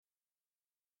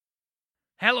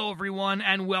Hello, everyone,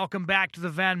 and welcome back to the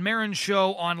Van Maren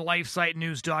Show on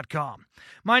LifeSiteNews.com.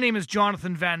 My name is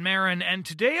Jonathan Van Maren, and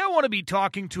today I want to be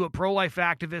talking to a pro-life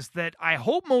activist that I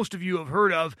hope most of you have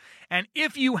heard of, and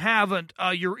if you haven't,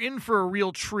 you're in for a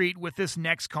real treat with this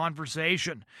next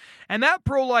conversation. And that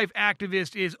pro-life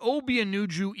activist is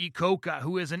Obianuju Ikoka,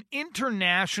 who is an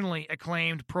internationally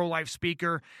acclaimed pro-life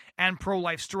speaker and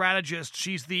pro-life strategist.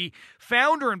 She's the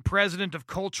founder and president of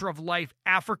Culture of Life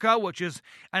Africa, which is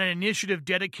an initiative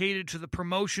dedicated to the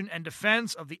promotion and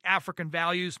defense of the African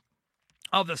values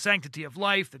of the sanctity of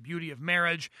life, the beauty of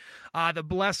marriage, the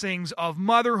blessings of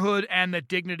motherhood, and the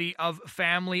dignity of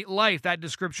family life. That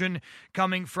description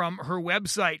coming from her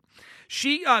website.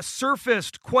 She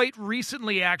surfaced quite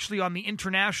recently, actually, on the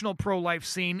international pro-life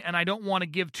scene, and I don't want to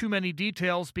give too many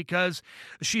details because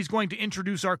she's going to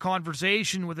introduce our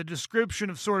conversation with a description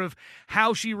of sort of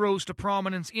how she rose to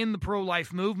prominence in the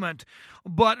pro-life movement.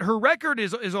 But her record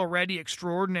is already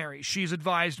extraordinary. She's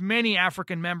advised many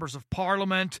African members of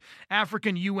parliament, African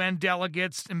UN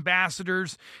delegates,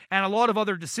 ambassadors, and a lot of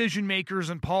other decision makers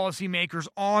and policy makers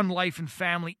on life and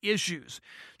family issues.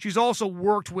 She's also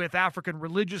worked with African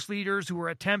religious leaders who are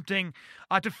attempting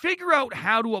to figure out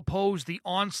how to oppose the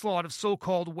onslaught of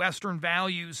so-called Western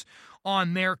values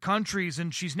on their countries,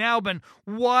 and she's now been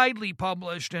widely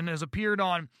published and has appeared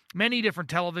on many different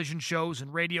television shows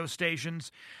and radio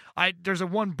stations. There's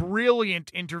one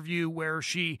brilliant interview where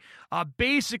she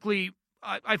basically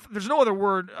there's no other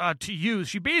word to use.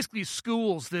 She basically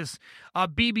schools this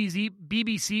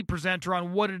BBC presenter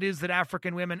on what it is that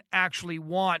African women actually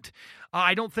want.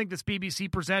 I don't think this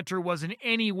BBC presenter was in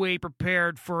any way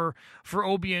prepared for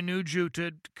Obianuju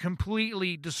to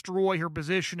completely destroy her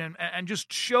position and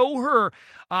just show her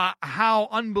how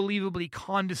unbelievably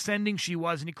condescending she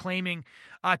was in claiming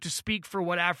to speak for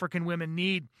what African women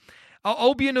need.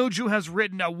 Obianuju has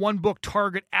written one book,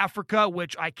 Target Africa,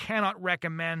 which I cannot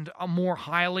recommend more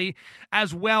highly,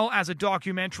 as well as a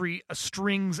documentary,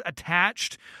 Strings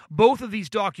Attached. Both of these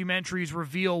documentaries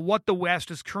reveal what the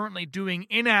West is currently doing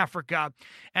in Africa,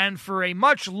 and for a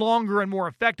much longer and more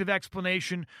effective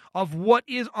explanation of what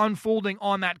is unfolding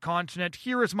on that continent,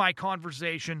 here is my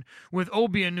conversation with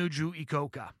Obianuju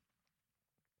Ikoka.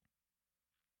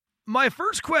 My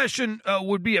first question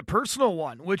would be a personal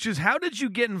one, which is, how did you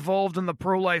get involved in the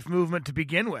pro-life movement to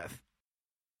begin with?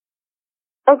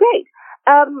 Oh, great.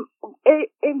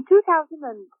 In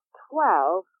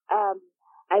 2012,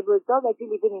 I was already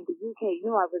living in the UK.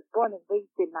 I was born and raised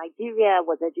in Nigeria,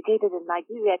 was educated in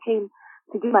Nigeria, came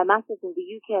to do my master's in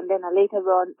the UK, and then I later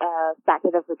on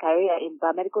started as a career in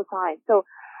biomedical science. So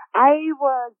I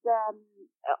was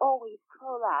always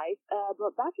pro-life,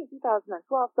 but back in 2012,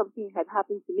 something had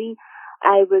happened to me.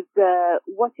 I was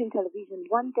watching television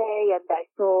one day, and I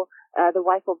saw the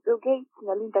wife of Bill Gates,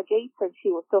 Melinda Gates, and she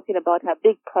was talking about her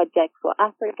big project for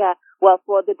Africa, well,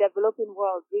 for the developing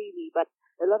world, really, but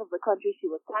a lot of the countries she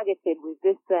was targeting with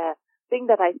this thing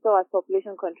that I saw as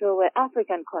population control were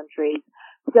African countries.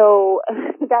 So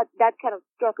that kind of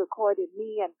struck a chord in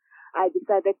me, and I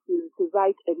decided to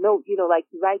write a note,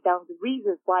 to write down the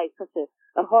reasons why it's such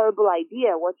a horrible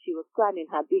idea, what she was planning,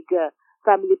 her big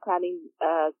family planning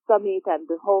summit and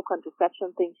the whole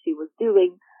contraception thing she was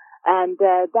doing. And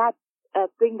that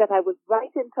thing that I was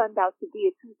writing turned out to be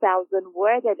a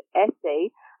 2,000-worded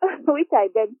essay, which I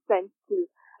then sent to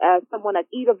someone at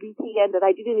EWTN that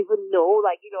I didn't even know,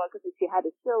 because she had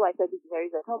a show. I sent it to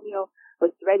Mary Antonio, was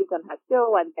read it on her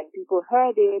show, and then people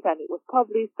heard it, and it was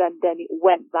published, and then it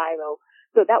went viral.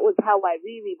 So that was how I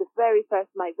really,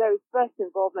 my very first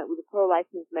involvement with the pro-life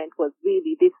movement was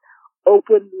really this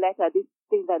open letter, this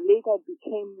thing that later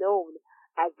became known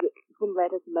as the open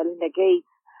letter to Melinda Gates,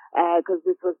 because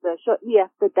it was shortly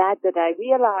after that I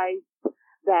realized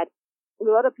that a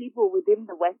lot of people within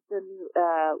the Western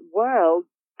world,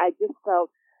 I just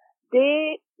felt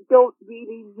they don't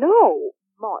really know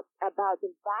much about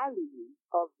the values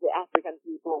of the African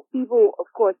people. People, of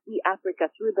course, see Africa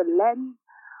through the lens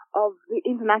of the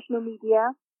international media,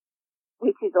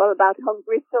 which is all about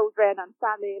hungry children and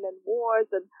famine and wars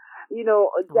and,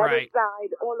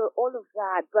 genocide, all of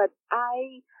that. But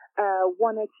I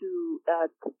wanted to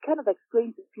kind of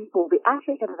explain to people the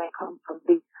Africa that I come from,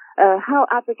 how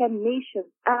African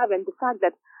nations are, and the fact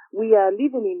that we are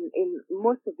living in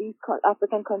most of these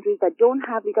African countries that don't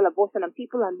have legal abortion, and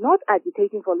people are not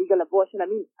agitating for legal abortion. I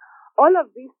mean, all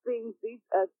of these things, these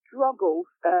struggles,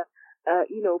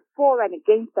 for and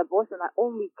against abortion, I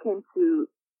only came to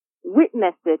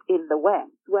witness it in the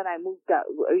West when I moved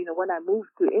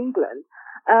to England,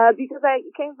 because I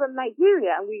came from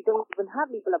Nigeria and we don't even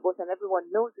have legal abortion. Everyone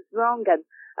knows it's wrong, and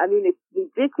I mean, it's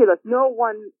ridiculous. No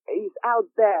one is out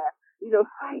there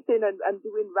fighting and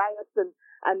doing riots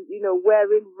and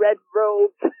wearing red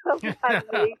robes.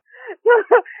 Finally.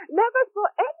 Never saw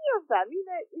any of that.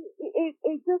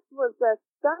 It just was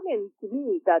stunning to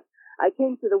me that I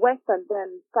came to the West and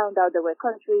then found out there were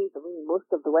countries, most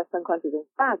of the Western countries in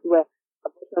fact, where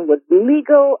abortion was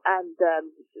legal, and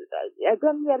I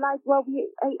then realized,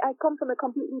 I come from a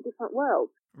completely different world.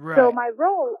 Right. So my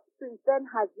role since then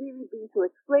has really been to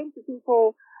explain to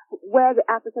people where the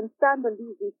Africans stand on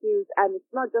these issues, and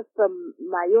it's not just from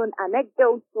my own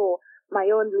anecdotes or my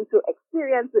own little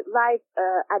experience with life.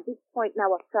 At this point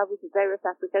now, I've traveled to various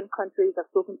African countries.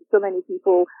 I've spoken to so many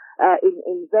people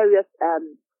in various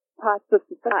parts of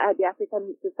society, the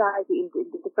African society in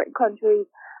the different countries.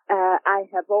 I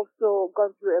have also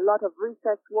gone through a lot of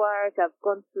research work. I've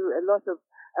gone through a lot of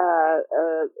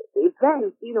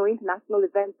events, international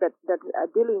events that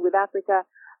are dealing with Africa.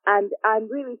 And I'm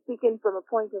really speaking from a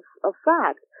point of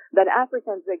fact that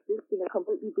Africans exist in a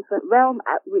completely different realm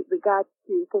with regards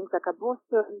to things like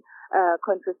abortion,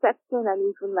 contraception, and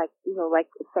even like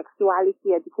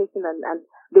sexuality education and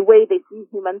the way they see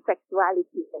human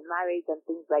sexuality and marriage and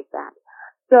things like that.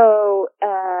 So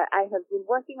I have been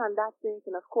working on that since,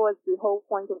 and of course the whole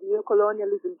point of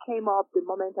neocolonialism came up the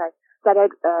moment I started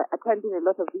attending a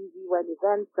lot of these UN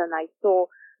events, and I saw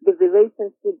the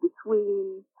relationship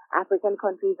between African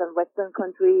countries and Western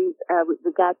countries with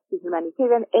regards to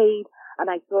humanitarian aid, and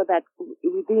I saw that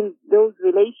within those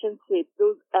relationships,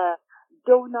 those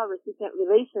donor-recipient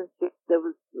relationships, there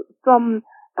was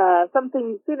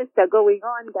something sinister going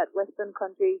on that Western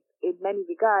countries, in many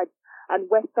regards, and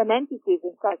Western entities,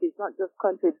 in fact, it's not just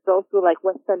countries, it's also like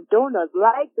Western donors,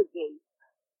 like the gays.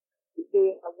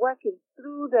 They are working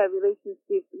through their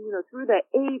relationships, through their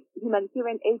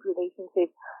humanitarian aid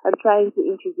relationships, and trying to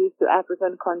introduce to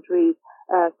African countries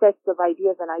sets of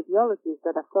ideas and ideologies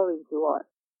that are foreign to us.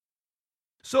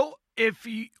 So if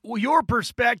your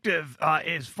perspective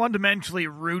is fundamentally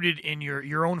rooted in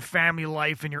your own family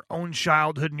life and your own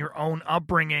childhood and your own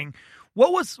upbringing,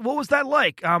 what was that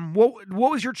like? What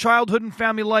was your childhood and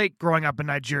family like growing up in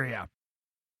Nigeria?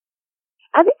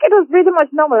 I think it was pretty much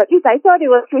normal. At least I thought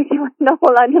it was pretty much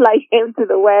normal until I came to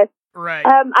the West. Right.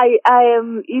 I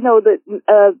am, the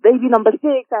baby number 6.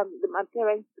 I'm my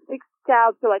parents' 6th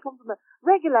child, so I come from a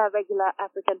regular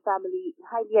African family,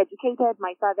 highly educated.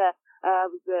 My father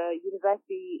was a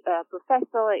university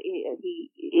professor.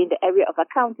 He in the area of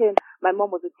accounting. My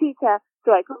mom was a teacher,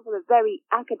 so I come from a very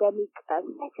academic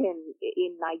setting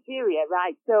in Nigeria,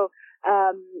 right? So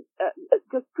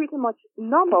just pretty much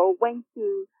normal. Went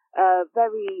to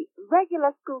very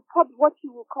regular schools, what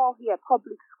you will call here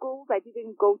public schools. I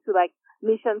didn't go to like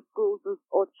mission schools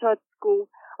or church schools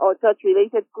or church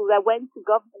related schools. I went to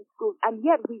government schools, and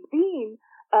yet within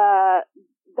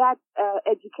that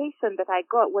education that I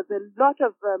got was a lot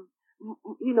of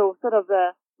sort of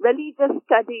religious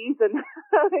studies, and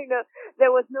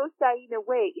there was no shying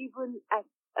away, even as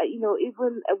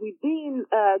even within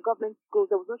government schools,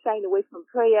 there was no shying away from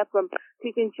prayer, from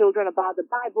teaching children about the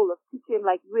Bible, of teaching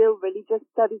like real religious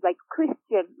studies, like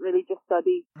Christian religious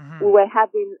studies. Mm-hmm. We were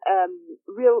having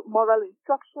real moral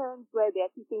instructions where they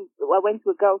are teaching. I went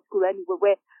to a girls' school anyway,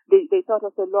 where they taught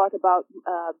us a lot about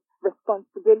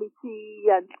responsibility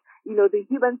and the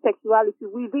human sexuality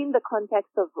within the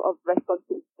context of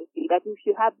responsibility. That if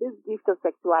you have this gift of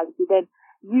sexuality, then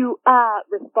you are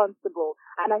responsible.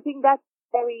 And I think that's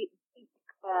very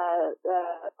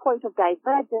point of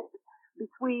divergence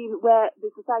between where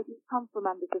the society comes from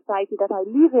and the society that I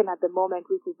live in at the moment,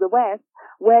 which is the West,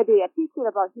 where they are teaching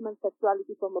about human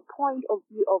sexuality from a point of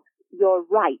view of your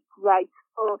rights, right?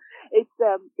 So it's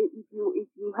if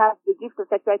you have the gift of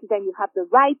sexuality, then you have the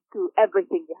right to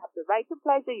everything. You have the right to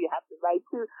pleasure. You have the right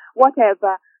to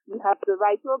whatever. You have the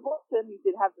right to abortion. You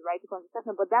should have the right to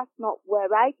contraception. But that's not where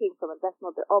I came from, and that's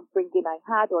not the upbringing I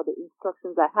had or the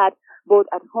instructions I had, both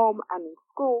at home and in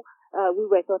school. We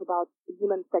were taught about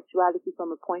human sexuality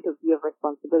from a point of view of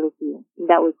responsibility. And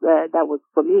that was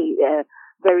for me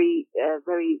very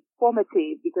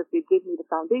formative, because it gave me the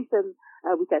foundation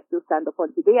which I still stand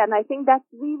upon today. And I think that's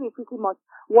really pretty much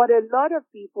what a lot of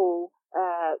people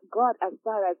got as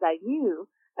far as I knew.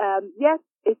 Yes,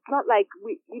 it's not like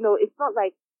it's not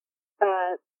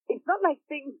like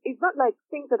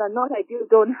things that are not ideal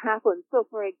don't happen. So,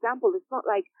 for example, it's not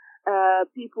like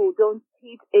people don't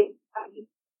cheat in.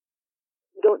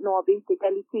 Don't know of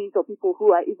infidelities or people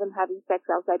who are even having sex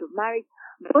outside of marriage.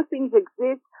 Those things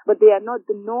exist, but they are not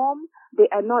the norm. They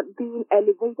are not being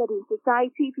elevated in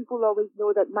society. People always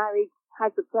know that marriage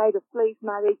has a pride of place.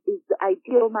 Marriage is the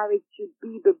ideal. Marriage should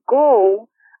be the goal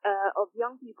of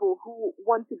young people who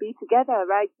want to be together,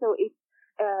 right? So it's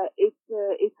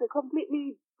a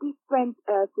completely different different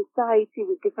society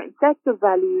with different sets of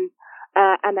values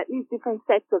and at least different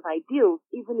sets of ideals,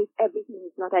 even if everything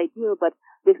is not ideal, but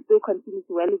they still continue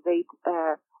to elevate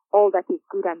all that is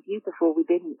good and beautiful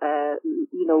within,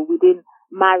 within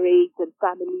marriage and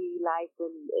family life,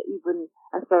 and even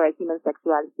as far as human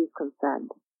sexuality is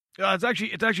concerned. It's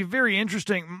actually very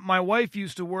interesting. My wife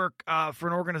used to work for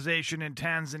an organization in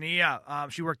Tanzania.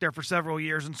 She worked there for several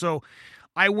years, and so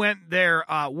I went there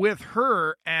with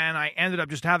her, and I ended up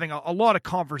just having a lot of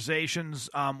conversations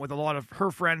with a lot of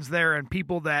her friends there and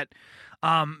people that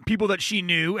she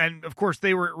knew, and of course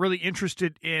they were really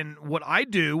interested in what I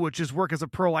do, which is work as a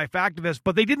pro-life activist,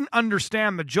 but they didn't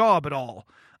understand the job at all.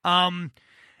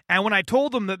 And when I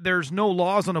told them that there's no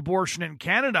laws on abortion in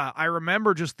Canada, I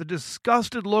remember just the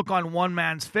disgusted look on one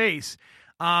man's face.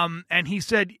 And he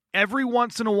said every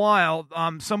once in a while,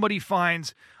 somebody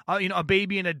finds, a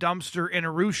baby in a dumpster in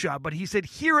Arusha. But he said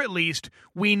here at least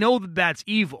we know that that's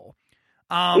evil.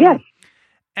 Yes.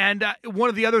 And one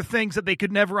of the other things that they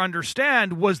could never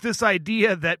understand was this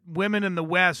idea that women in the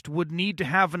West would need to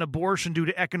have an abortion due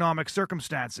to economic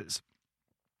circumstances.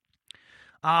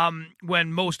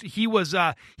 When he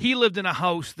lived in a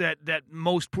house that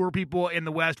most poor people in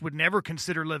the West would never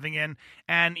consider living in,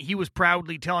 and he was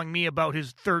proudly telling me about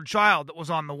his third child that was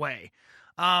on the way.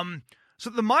 So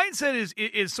the mindset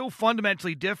is so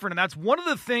fundamentally different, and that's one of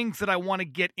the things that I want to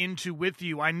get into with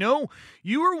you. I know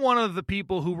you were one of the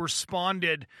people who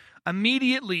responded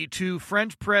immediately to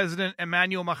French President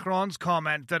Emmanuel Macron's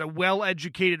comment that a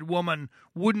well-educated woman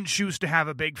wouldn't choose to have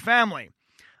a big family.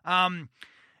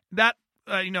 That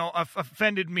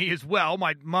offended me as well.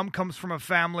 My mom comes from a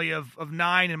family of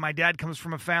 9, and my dad comes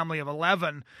from a family of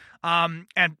 11. And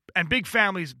big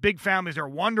families are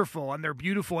wonderful and they're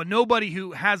beautiful, and nobody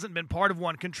who hasn't been part of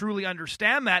one can truly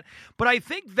understand that. But I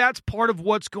think that's part of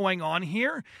what's going on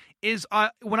here. Is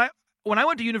when I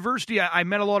went to university, I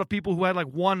met a lot of people who had like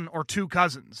 1 or 2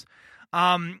 cousins,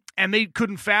 and they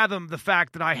couldn't fathom the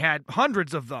fact that I had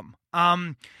hundreds of them.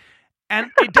 And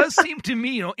it does seem to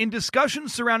me, in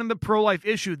discussions surrounding the pro-life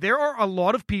issue, there are a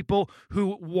lot of people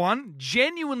who, 1,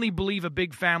 genuinely believe a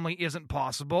big family isn't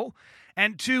possible,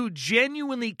 and 2,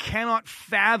 genuinely cannot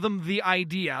fathom the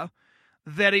idea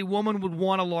that a woman would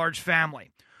want a large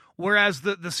family. Whereas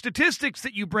the statistics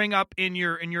that you bring up in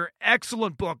your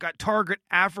excellent book at Target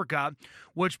Africa,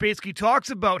 which basically talks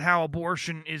about how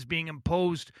abortion is being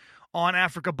imposed on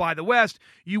Africa by the West,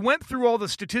 you went through all the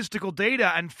statistical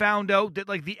data and found out that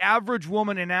like the average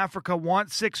woman in Africa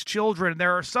wants 6 children.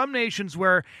 There are some nations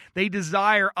where they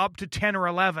desire up to 10 or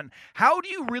 11. How do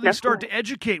you really start to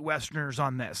educate Westerners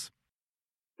on this?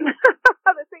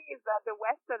 The thing is that the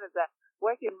Westerners are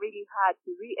working really hard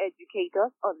to re-educate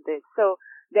us on this. So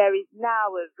there is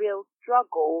now a real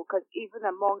struggle, because even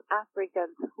among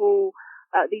Africans who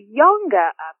the younger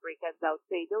Africans, I would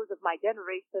say, those of my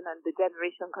generation and the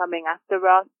generation coming after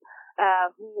us,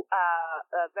 who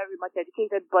are very much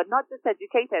educated, but not just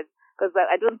educated, because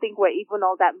I don't think we're even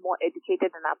all that more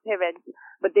educated than our parents,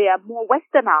 but they are more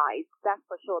westernized, that's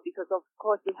for sure, because of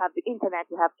course we have the internet,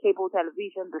 we have cable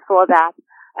television before that.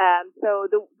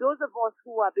 So those of us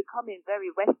who are becoming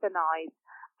very westernized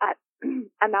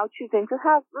are now choosing to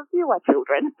have fewer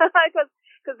children,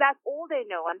 because that's all they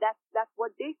know, and that's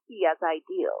what they see as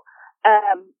ideal.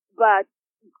 But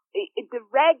the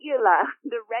regular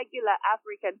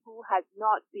African who has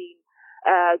not been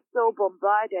so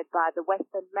bombarded by the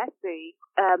Western message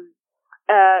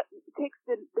takes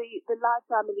the large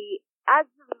family as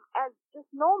just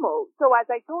normal. So as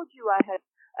I told you,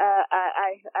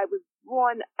 I was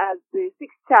born as the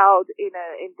 6th child in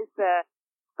this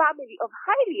family of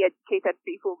highly educated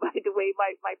people. By the way,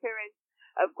 my parents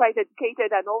quite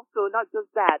educated, and also not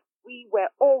just that, we were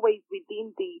always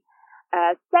within the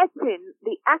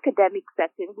the academic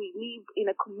setting. We lived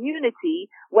in a community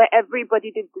where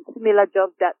everybody did the similar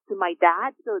job to my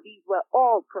dad. So these were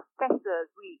all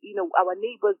professors. Our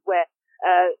neighbors were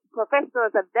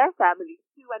professors and their families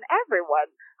too, and everyone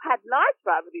had large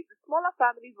families. The smaller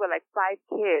families were like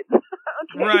 5 kids.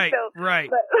 Okay, right,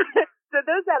 right. So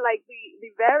those are like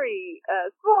the very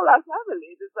smaller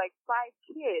families. It's like 5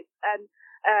 kids, and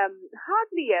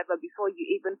hardly ever before you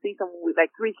even see someone with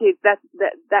like 3 kids.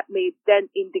 That may then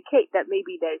indicate that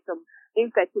maybe there's some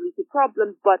infertility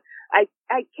problems. But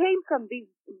I came from this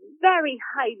very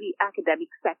highly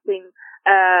academic setting.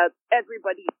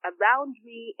 Everybody around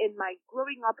me in my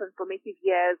growing up and formative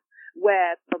years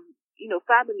were from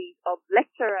families of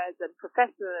lecturers and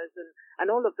professors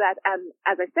and all of that. And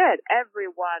as I said,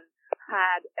 everyone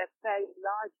had a very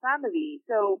large family.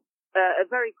 So a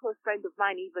very close friend of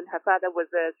mine, even her father was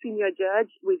a senior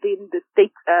judge within the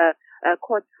state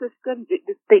court system,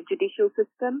 the state judicial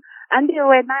system, and they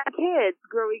were 9 kids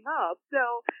growing up. So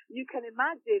you can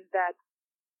imagine that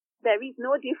there is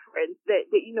no difference.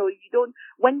 You don't,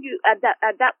 when you, at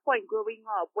that point growing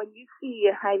up, when you see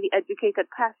a highly educated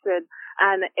person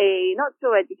and a not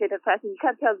so educated person, you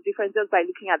can't tell the difference just by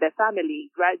looking at their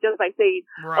family, right? Just by saying,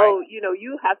 Right. oh,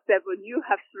 you have 7, you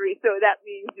have 3, so that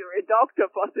means you're a doctor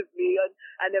possibly.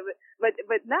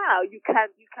 But now you can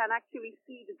actually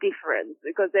see the difference,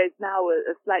 because there's now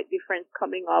a slight difference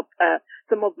coming up.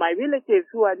 Some of my relatives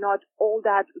who are not all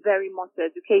that very much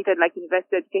educated, like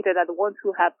university educated, are the ones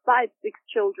who have 5, 6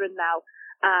 children now.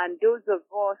 And those of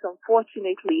us,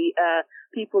 unfortunately,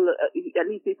 people, at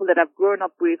least people that have grown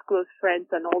up with close friends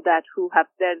and all that, who have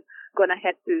then gone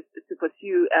ahead to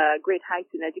pursue great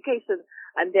heights in education,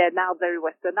 and they're now very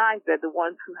westernized. They're the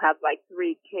ones who have like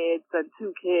 3 kids and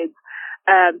 2 kids.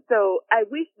 So I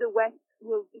wish the West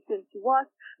will listen to us,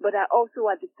 but I also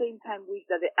at the same time wish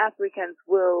that the Africans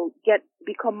will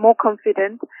become more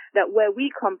confident that where we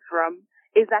come from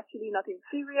is actually not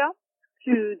inferior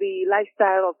to the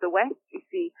lifestyle of the West. You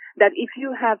see, that if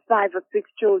you have 5 or 6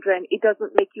 children, it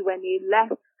doesn't make you any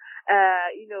less,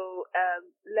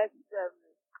 less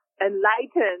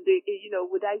enlightened,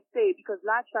 would I say, because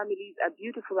large families are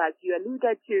beautiful, as you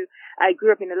alluded to. I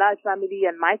grew up in a large family,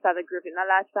 and my father grew up in a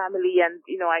large family, and,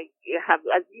 I have,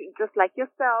 just like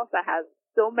yourself, I have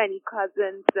so many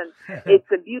cousins, and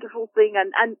it's a beautiful thing,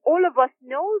 and all of us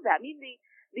know that. I mean,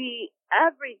 the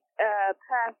average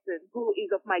person who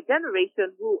is of my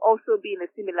generation will also be in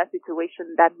a similar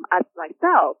situation than as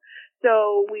myself.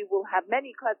 So we will have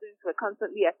many cousins. We're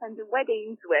constantly attending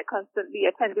weddings. We're constantly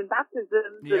attending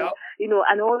baptisms, Yep.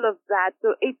 and all of that.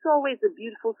 So it's always a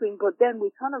beautiful thing. But then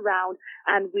we turn around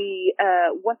and we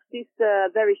watch this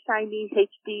very shiny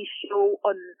HD show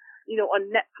on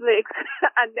Netflix,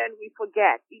 and then we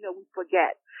forget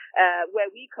where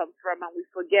we come from, and we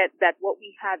forget that what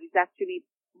we have is actually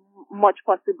much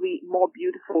possibly more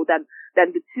beautiful than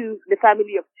the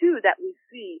family of 2 that we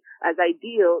see as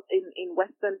ideal in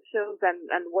Western shows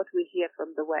and what we hear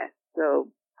from the West.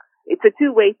 So it's a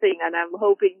two-way thing, and I'm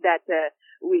hoping that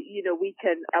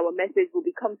our message will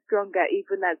become stronger,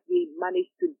 even as we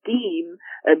manage to deem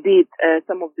a bit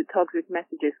some of the toxic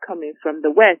messages coming from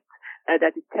the West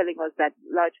that is telling us that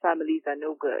large families are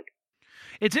no good.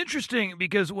 It's interesting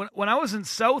because when I was in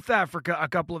South Africa a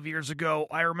couple of years ago,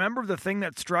 I remember the thing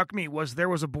that struck me was there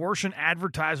was abortion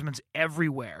advertisements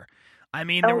everywhere. I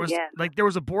mean, there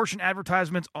was abortion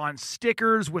advertisements on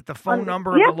stickers with the phone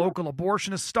number of the local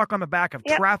abortionist stuck on the back of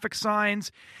traffic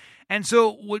signs. And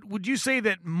so would you say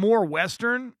that more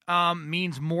Western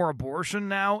means more abortion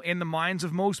now in the minds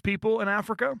of most people in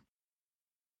Africa?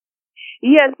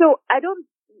 Yeah, so I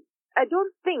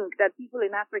don't think that people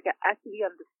in Africa actually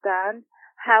understand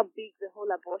how big the whole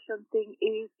abortion thing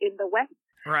is in the West.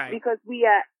 Right. Because we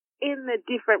are in a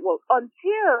different world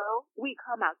until we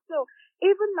come out. So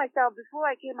even myself, before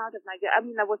I came out of Nigeria, I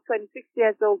mean, I was 26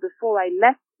 years old before I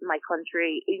left my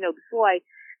country, before I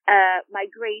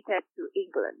migrated to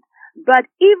England. But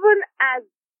even at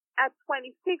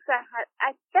 26,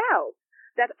 I felt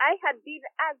that I had been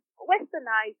as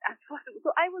westernized as possible.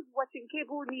 So I was watching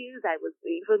cable news. I was,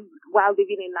 even while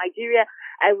living in Nigeria,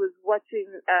 I was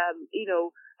watching,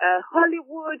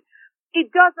 Hollywood. It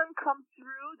doesn't come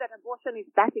through that abortion is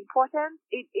that important.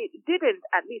 It didn't,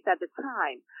 at least at the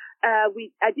time.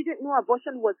 I didn't know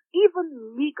abortion was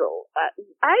even legal.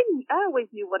 I always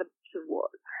knew what abortion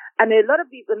was. And a lot of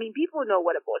people know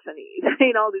what abortion is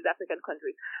in all these African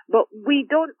countries, but we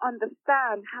don't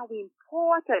understand how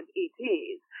important it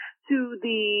is to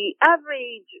the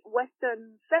average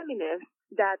Western feminist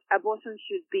that abortion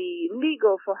should be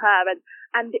legal for her,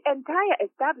 and the entire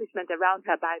establishment around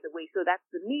her, by the way. So that's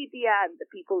the media and the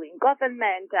people in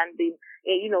government and the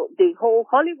whole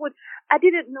Hollywood. I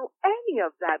didn't know any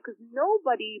of that because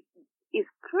nobody is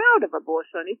proud of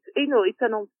abortion. It's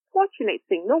an unfortunate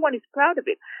thing. No one is proud of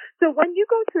it. So when you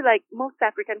go to like most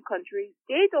African countries,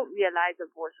 they don't realize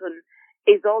abortion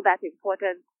is all that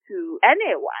important to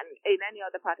anyone in any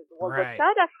other part of the world. Right. But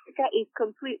South Africa is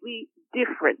completely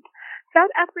different.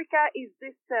 South Africa is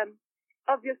this,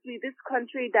 obviously this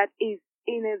country that is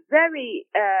in a very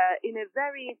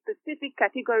specific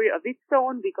category of its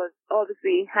own, because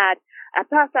obviously it had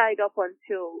apartheid up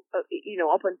until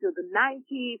the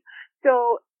 90s.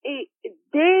 So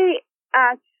they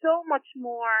are so much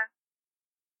more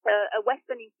a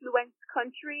Western influenced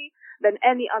country than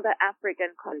any other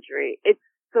African country. It's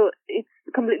So it's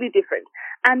completely different.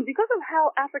 And because of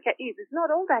how Africa is, it's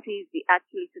not all that easy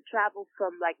actually to travel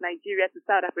from like Nigeria to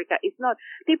South Africa. It's not.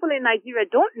 People in Nigeria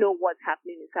don't know what's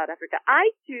happening in South Africa.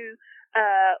 I too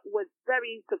was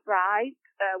very surprised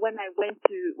when I went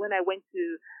to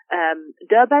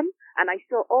Durban, and I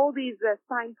saw all these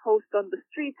signposts on the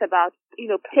streets about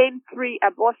pain-free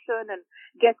abortion and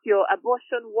get your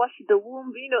abortion, wash the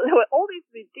womb. There were all these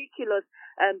ridiculous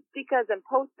stickers and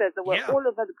posters that were all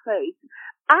over the place.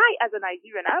 I, as a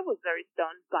Nigerian, I was very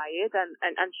stunned by it and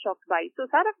shocked by it. So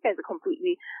South Africa is a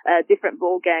completely different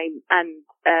ball game, and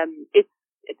it's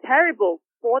terrible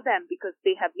for them because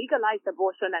they have legalized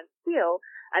abortion, and still,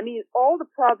 all the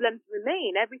problems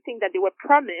remain. Everything that they were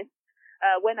promised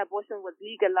when abortion was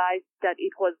legalized, that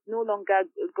it was no longer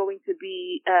going to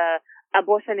be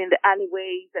abortion in the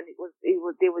alleyways, and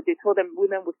they told them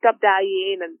women would stop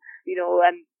dying, and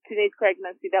teenage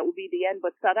pregnancy, that would be the end.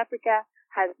 But South Africa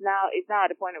is now at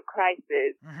a point of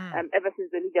crisis ever since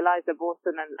they legalized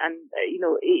abortion, and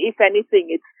if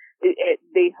anything,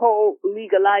 the whole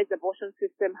legalized abortion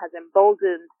system has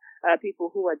emboldened people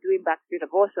who are doing backstreet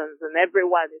abortions, and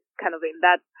everyone is kind of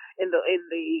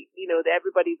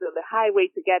everybody's on the highway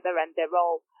together, and they're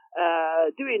all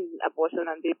doing abortion,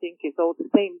 and they think it's all the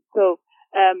same. So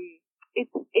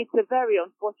it's a very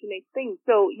unfortunate thing.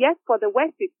 So yes, for the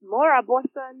West, it's more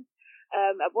abortion.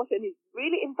 Abortion is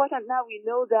really important now. We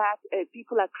know that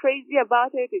people are crazy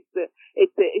about it.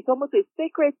 It's almost a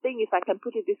sacred thing, if I can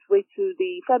put it this way, to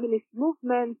the feminist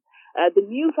movement, the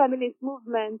new feminist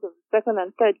movement of second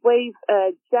and third wave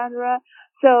genre.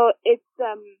 So it's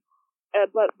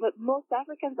but most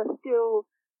Africans are still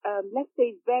let's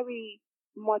say very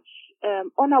much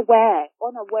unaware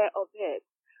of it,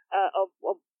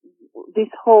 of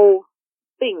this whole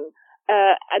thing.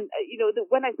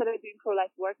 When I started doing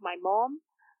pro-life work, my mom,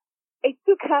 it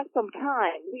took her some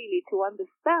time really to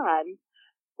understand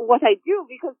what I do,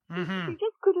 because she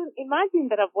just couldn't imagine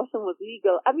that abortion was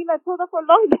legal. I told her for a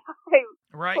long time,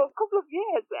 for a couple of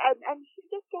years, and she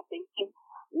just kept thinking,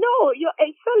 no, you're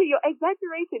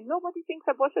exaggerating. Nobody thinks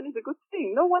abortion is a good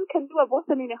thing. No one can do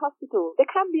abortion in a hospital. There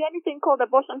can't be anything called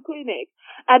abortion clinic.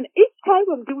 And each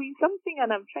time I'm doing something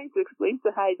and I'm trying to explain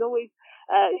to her, it's always,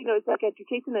 it's like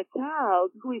educating a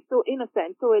child who is so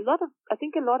innocent. So I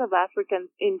think a lot of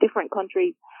Africans in different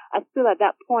countries are still at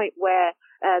that point where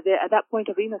they're at that point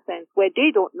of innocence where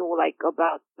they don't know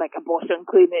about abortion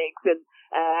clinics and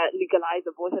legalized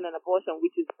abortion and abortion,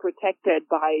 which is protected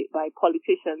by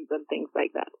politicians and things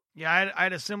like that. Yeah, I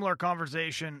had a similar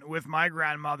conversation with my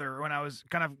grandmother when I was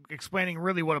kind of explaining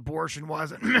really what abortion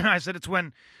was. I said it's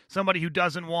when somebody who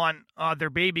doesn't want their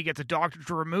baby gets a doctor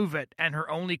to remove it, and her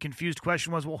only confused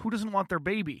question was, well, who doesn't want their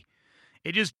baby?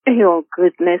 It just... Oh,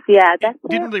 goodness, yeah. That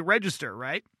didn't really register,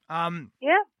 right?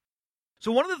 Yeah.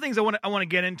 So one of the things I want to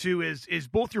get into is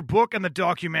both your book and the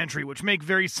documentary, which make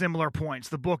very similar points.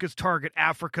 The book is Target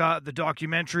Africa. The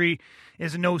documentary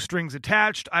is No Strings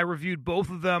Attached. I reviewed both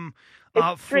of them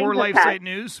for LifeSite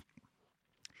News.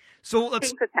 So let's...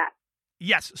 Strings attached.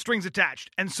 Yes, strings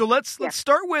attached. And so let's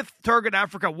start with Target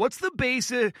Africa. What's the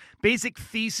basic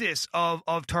thesis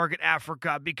of Target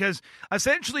Africa? Because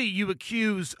essentially you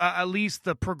accuse at least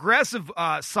the progressive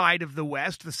side of the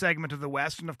West, the segment of the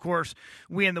West, and of course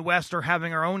we in the West are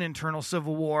having our own internal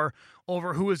civil war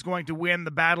over who is going to win the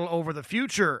battle over the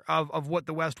future of what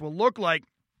the West will look like.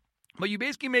 But you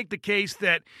basically make the case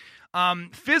that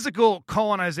physical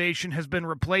colonization has been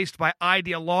replaced by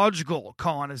ideological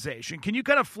colonization. Can you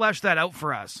kind of flesh that out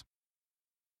for us?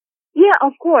 Yeah,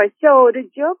 of course. So the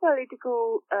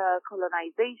geopolitical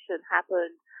colonization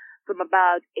happened from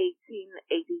about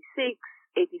 1886,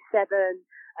 87,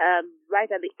 right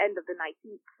at the end of the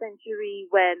 19th century,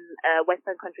 when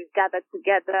Western countries gathered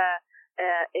together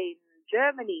in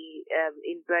Germany,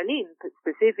 in Berlin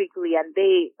specifically, and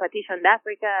they partitioned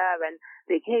Africa, and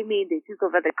they came in, they took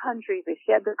over the countries, they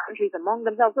shared the countries among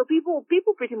themselves. So people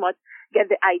pretty much get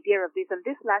the idea of this, and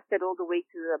this lasted all the way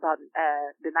to about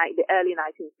the early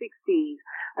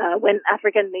 1960s, when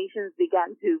African nations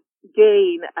began to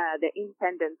gain their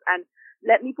independence. And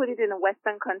let me put it in a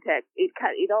Western context.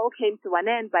 It all came to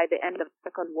an end by the end of the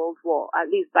Second World War.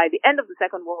 At least by the end of the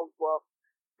Second World War,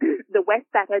 the West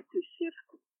started to shift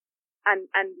and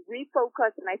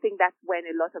refocus, and I think that's when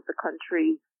a lot of the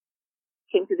countries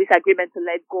came to this agreement to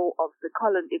let go of the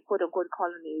quote-unquote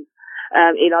colonies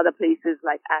in other places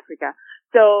like Africa.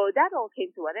 So that all came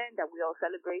to an end, and we all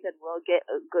celebrated. We all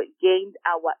gained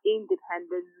our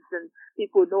independence, and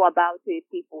people know about it.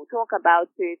 People talk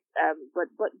about it,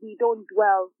 but we don't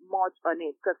dwell much on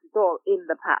it because it's all in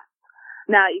the past.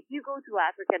 Now, if you go to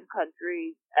African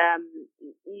countries,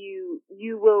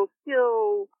 you will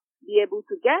still be able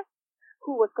to guess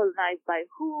who was colonized by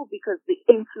who because the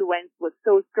influence was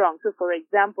so strong. So, for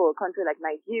example, a country like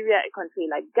Nigeria, a country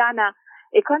like Ghana,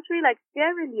 a country like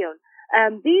Sierra Leone,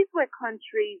 these were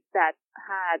countries that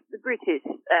had the British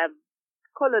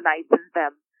colonizing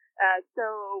them.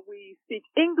 So we speak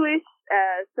English,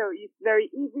 so it's very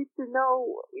easy to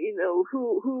know,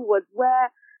 who was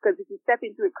where. Because if you step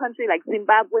into a country like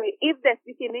Zimbabwe, if they're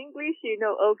speaking English,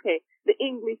 okay, the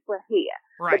English were here.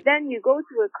 Right. But then you go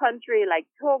to a country like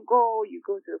Togo, you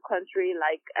go to a country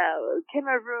like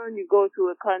Cameroon, you go to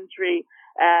a country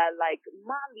like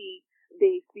Mali,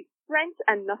 they speak French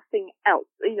and nothing else.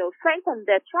 French and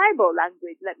their tribal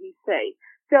language, let me say.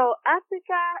 So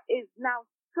Africa is now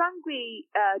strongly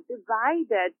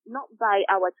divided, not by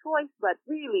our choice, but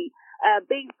really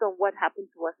based on what happened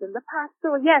to us in the past.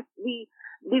 So yes,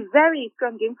 the very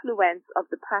strong influence of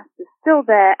the past is still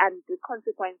there, and the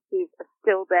consequences are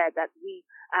still there, that we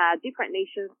are different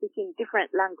nations speaking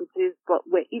different languages, but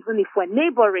even if we're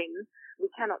neighboring, we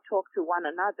cannot talk to one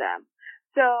another.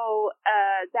 So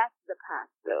that's the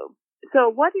past, though. So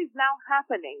what is now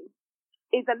happening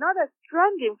is another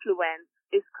strong influence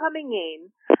is coming in,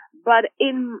 but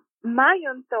in my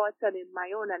own thoughts and in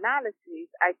my own analysis,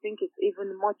 I think it's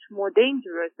even much more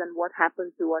dangerous than what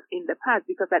happened to us in the past,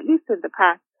 because at least in the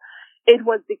past, it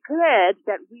was declared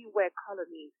that we were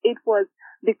colonies. It was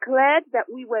declared that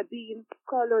we were being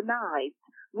colonized.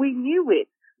 We knew it.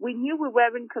 We knew we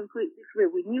weren't completely free.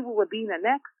 We knew we were being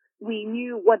annexed. We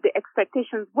knew what the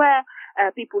expectations were.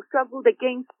 People struggled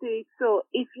against it. So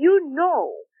if you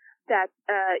know that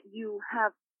you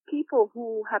have people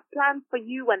who have plans for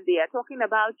you and they are talking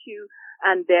about you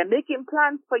and they're making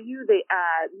plans for you, they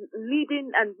are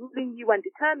leading and ruling you and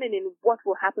determining what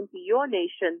will happen to your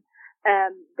nation,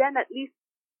 then at least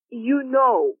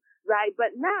right?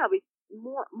 But now it's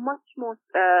much more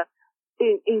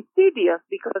insidious,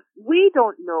 because we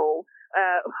don't know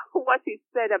what is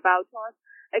said about us,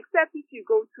 except if you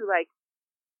go to like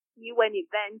UN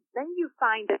events, then you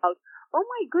find out, oh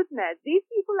my goodness, these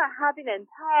people are having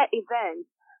entire events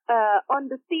on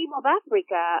the theme of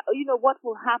Africa. What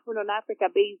will happen on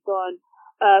Africa based on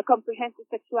comprehensive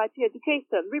sexuality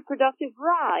education, reproductive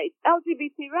rights,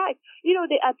 LGBT rights.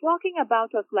 They are talking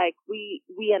about us like we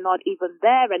are not even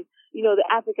there, and the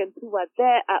Africans who are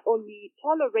there are only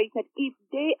tolerated if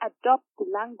they adopt the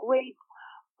language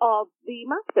of the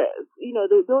masters.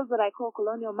 Those that I call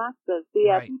colonial masters. They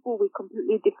are people with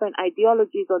completely different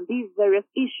ideologies on these various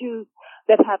issues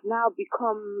that have now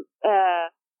become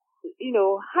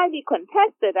highly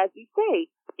contested, as you say,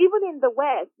 even in the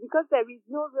West, because there is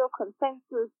no real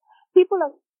consensus. People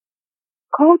are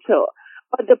culture.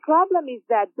 But the problem is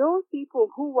that those people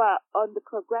who are on the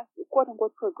progressive, quote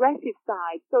unquote, progressive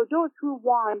side, so those who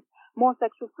want more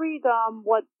sexual freedom,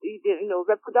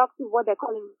 reproductive, what they're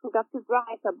calling reproductive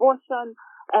rights, abortion,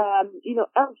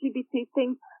 LGBT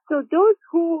things. So those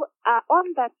who are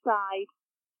on that side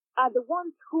are the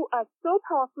ones who are so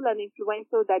powerful and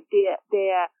influential that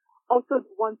they're also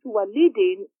the ones who are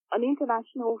leading an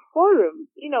international forum.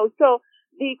 So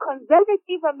the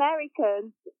conservative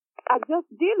Americans are just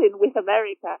dealing with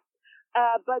America.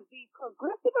 But the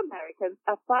progressive Americans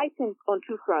are fighting on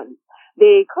two fronts.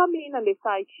 They come in and they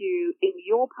fight you in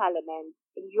your parliament,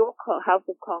 in your House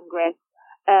of Congress.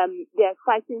 They're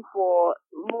fighting for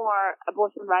more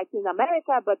abortion rights in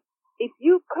America, but if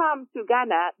you come to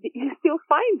Ghana, you still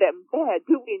find them there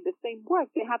doing the same work.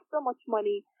 They have so much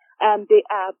money, and they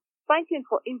are fighting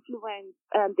for influence,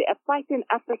 and they are fighting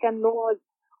African laws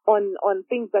on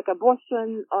things like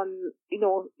abortion, on,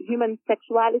 human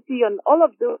sexuality, on all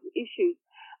of those issues.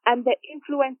 And the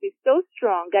influence is so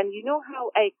strong. And you know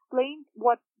how I explained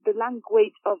what the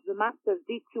language of the masters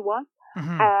did to us?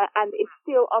 Mm-hmm. And it's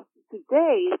still up to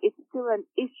today. It's still an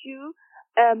issue.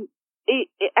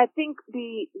 I think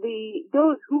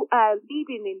those who are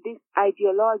leading in this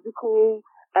ideological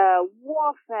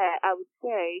warfare, I would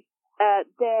say,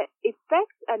 their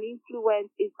effect and influence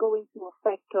is going to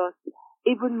affect us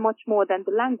even much more than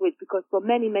the language, because for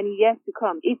many, many years to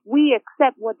come, if we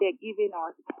accept what they're giving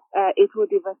us, it will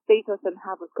devastate us and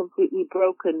have us completely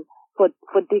broken for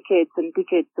decades and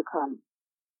decades to come.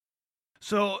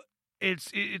 So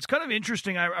it's kind of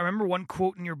interesting. I remember one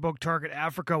quote in your book, Target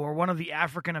Africa, where one of the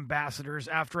African ambassadors,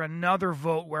 after another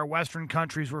vote where Western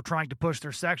countries were trying to push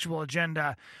their sexual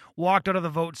agenda, walked out of the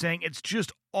vote saying it's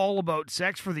just all about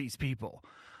sex for these people.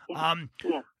 Yeah.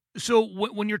 So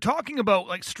when you're talking about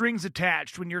like strings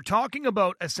attached, when you're talking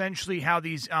about essentially how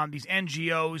these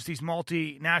NGOs, these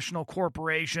multinational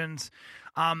corporations,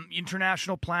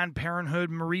 International Planned Parenthood,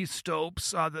 Marie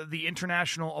Stopes, the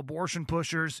international abortion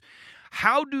pushers,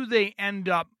 How do they end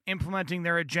up implementing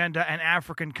their agenda in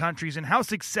African countries, and how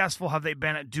successful have they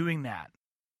been at doing that?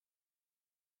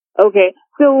 Okay,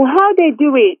 so how they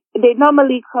do it, they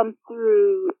normally come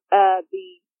through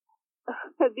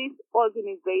this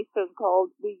organization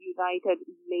called the United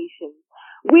Nations,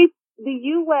 which the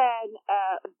UN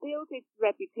built its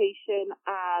reputation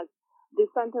as the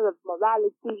center of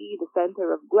morality, the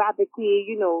center of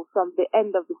gravity, from the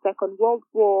end of the Second World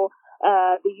War,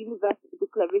 the Universal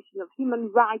Declaration of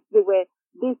Human Rights. They were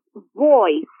this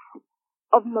voice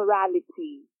of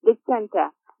morality, the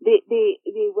center. They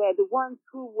were the ones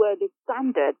who were the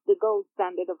standard, the gold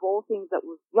standard of all things that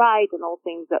was right and all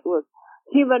things that was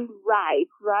human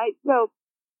rights, right? So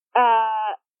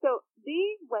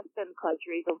these Western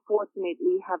countries,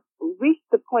 unfortunately, have reached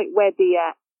the point where they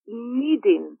are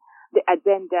leading the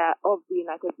agenda of the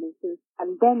United Nations,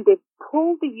 and then they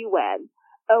pull the UN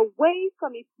away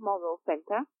from its moral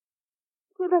center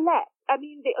to the left. I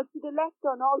mean, they are to the left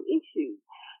on all issues.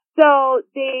 So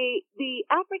the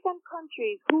African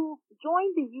countries who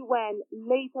joined the UN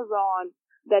later on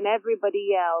than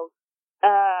everybody else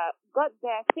got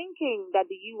there thinking that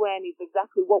the UN is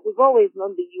exactly what we've always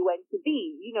known the UN to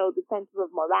be, the center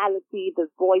of morality, the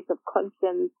voice of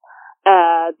conscience,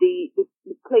 the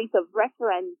place of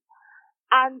reference.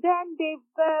 And then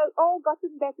they've all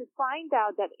gotten there to find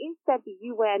out that instead the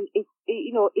UN is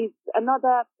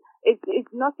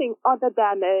nothing other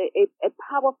than a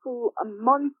powerful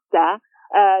monster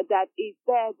that is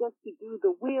there just to do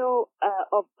the will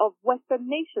of Western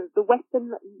nations, the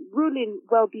Western ruling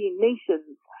well-being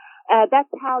nations.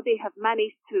 That's how they have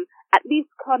managed to at least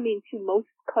come into most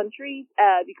countries,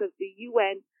 because the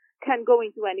UN can go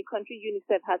into any country.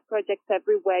 UNICEF has projects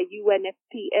everywhere,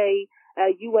 UNFPA,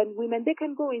 UN Women. They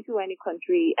can go into any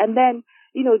country and then,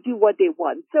 do what they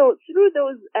want. So through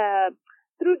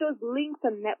those links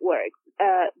and networks,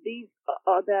 these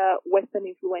other Western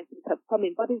influences have come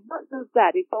in. But it's not just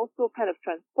that. It's also kind of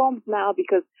transformed now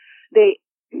because the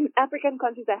African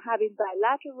countries are having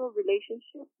bilateral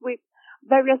relationships with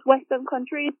various Western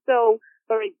countries. So,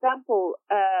 for example,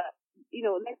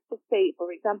 let's just say,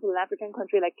 for example, an African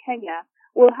country like Kenya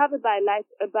will have a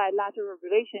bilateral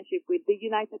relationship with the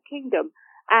United Kingdom.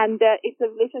 And it's a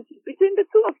relationship between the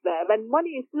two of them, and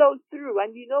money flows through,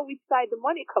 and you know which side the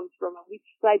money comes from and which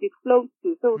side it flows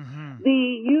to. So the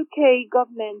UK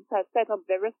government has set up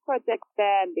various projects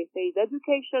there, and they say it's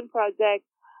education projects,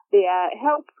 they are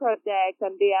health projects,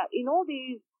 and they are in all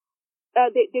these.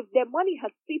 Their money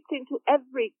has seeped into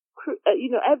every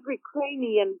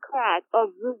cranny and crack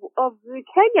of the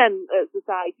Kenyan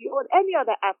society or any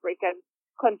other African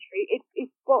country.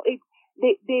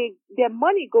 Their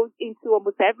money goes into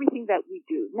almost everything that we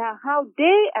do. Now, how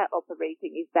they are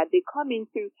operating is that they come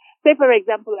into, say, for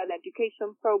example, an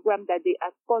education program that they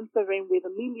are sponsoring with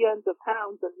millions of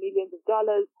pounds and millions of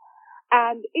dollars.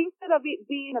 And instead of it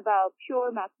being about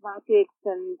pure mathematics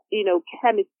and,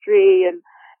 chemistry and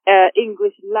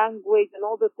English language and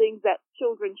all the things that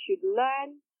children should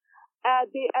learn,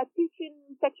 they are teaching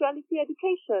sexuality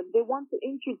education. They want to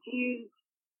introduce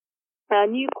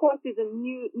new courses and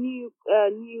new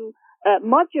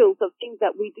modules of things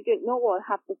that we didn't know or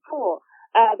have before.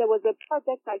 There was a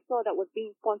project I saw that was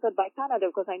being sponsored by Canada,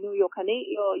 because I know you're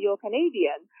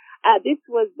Canadian. This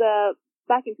was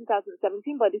back in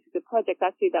 2017, but this is a project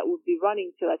actually that will be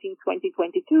running till I think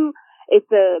 2022. It's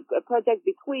a project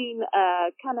between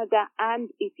Canada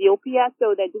and Ethiopia,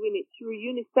 so they're doing it through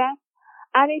UNICEF.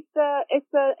 And it's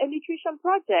a nutrition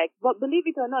project, but believe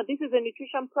it or not, this is a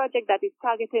nutrition project that is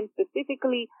targeting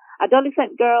specifically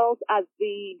adolescent girls, as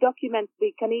the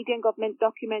Canadian government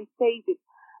document says. It's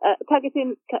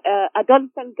targeting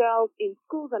adolescent girls in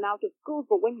schools and out of schools.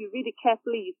 But when you read it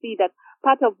carefully, you see that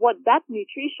part of what that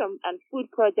nutrition and food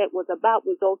project was about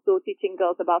was also teaching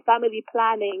girls about family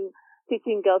planning,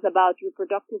 teaching girls about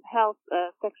reproductive health,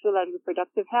 sexual and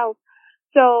reproductive health.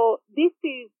 So this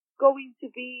is going to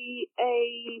be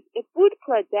a food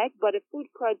project, but a food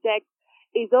project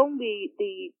is only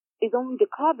the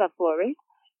cover for it.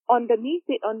 Underneath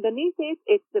it,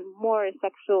 it's a more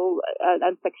sexual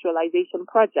and sexualization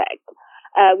project,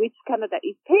 which Canada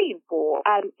is paying for,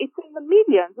 and it's in the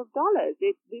millions of dollars.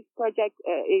 This project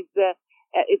is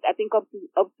I think up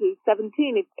to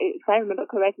 17, if I remember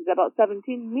correct, is about $17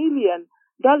 million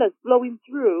flowing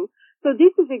through. So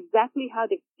this is exactly how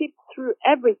they sift through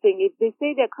everything. If they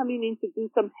say they're coming in to do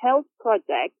some health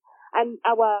project, and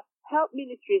our health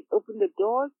ministries open the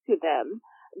doors to them,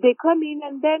 they come in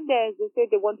and then they say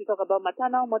they want to talk about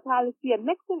maternal mortality, and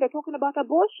next thing they're talking about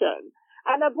abortion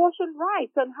and abortion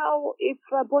rights, and how if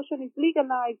abortion is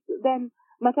legalized, then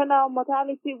maternal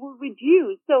mortality will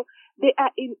reduce. So they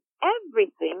are in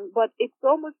everything, but it's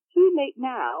almost too late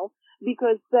now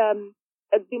because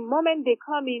at the moment they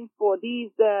come in for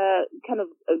these kind of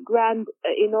grand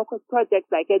innocuous projects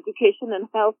like education and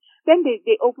health, then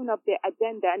they open up their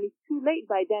agenda, and it's too late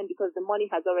by then because the money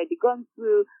has already gone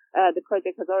through, the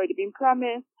project has already been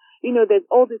promised. You know, there's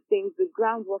all these things, the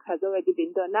groundwork has already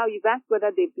been done. Now you've asked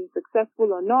whether they've been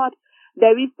successful or not.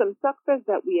 There is some success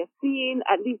that we are seeing.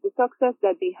 At least the success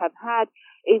that they have had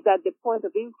is at the point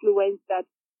of influence that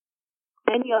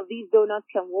any of these donors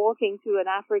can walk into an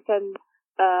African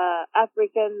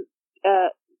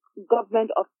government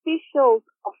official's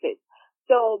office.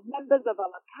 So members of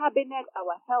our cabinet,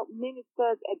 our health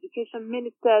ministers, education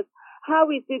ministers, how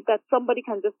is it that somebody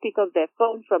can just pick up their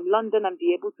phone from London and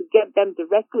be able to get them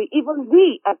directly? Even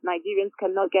we as Nigerians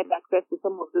cannot get access to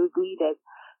some of those leaders.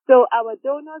 So our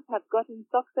donors have gotten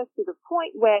success to the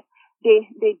point where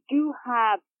they do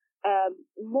have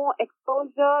more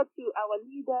exposure to our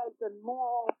leaders and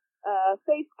more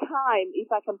face time,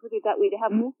 if I can put it that way. They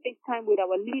have more face time with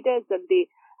our leaders, and they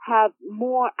have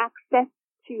more access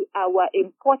to our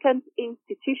important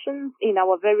institutions in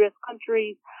our various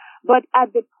countries. But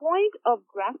at the point of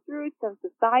grassroots and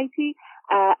society,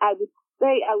 I would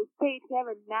say it here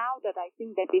and now that I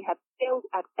think that they have failed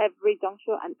at every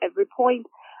juncture and every point.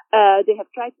 They have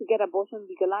tried to get abortion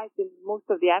legalized in most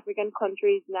of the African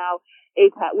countries now.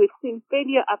 We've seen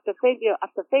failure after failure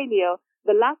after failure.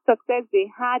 The last success they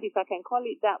had, if I can call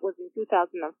it that, was in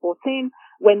 2014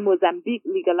 when Mozambique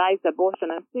legalized abortion.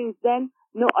 And since then,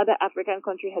 no other African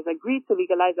country has agreed to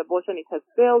legalize abortion. It has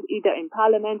failed either in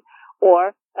parliament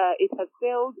or it has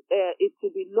failed it to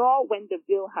be law when the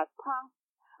bill has passed.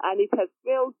 And it has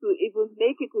failed to even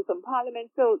make it to some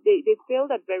parliament. So they failed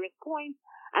at various points.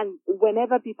 And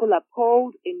whenever people are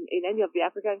polled in any of the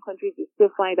African countries, you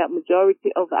still find that majority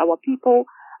of our people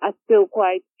are still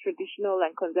quite traditional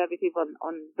and conservative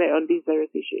on these various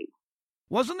issues.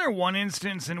 Wasn't there one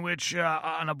instance in which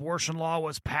an abortion law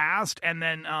was passed and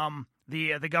then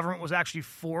the government was actually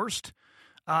forced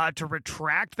to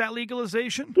retract that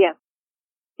legalization? Yes.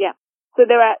 Yeah. So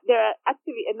there are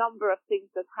actually a number of things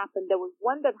that happened. There was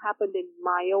one that happened in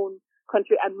my own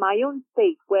country and my own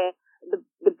state where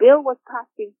the bill was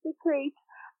passed in secret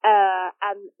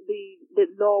and the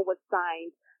law was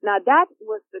signed. Now that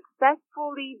was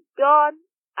successfully done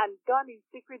in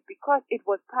secret because it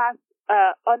was passed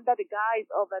under the guise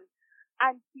of an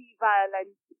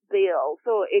anti-violence bill.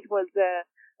 So it was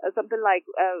something like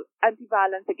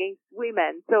anti-violence against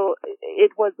women. So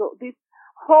it was this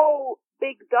whole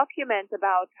big document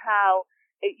about how,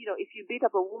 if you beat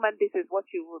up a woman, these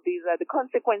are the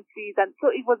consequences. And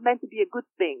so it was meant to be a good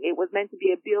thing. It was meant to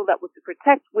be a bill that was to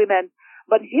protect women,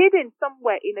 but hidden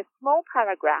somewhere in a small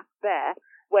paragraph there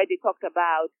where they talked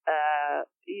about,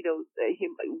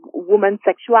 woman's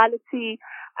sexuality.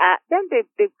 Then they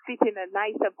fit in a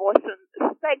nice abortion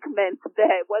segment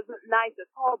there. It wasn't nice at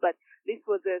all, but this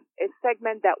was a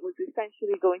segment that was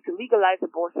essentially going to legalize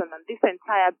abortion, and this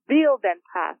entire bill then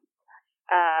passed.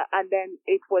 And then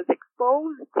it was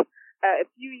exposed a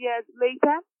few years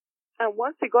later. And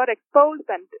once it got exposed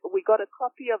and we got a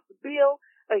copy of the bill,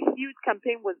 a huge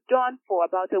campaign was done for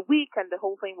about a week and the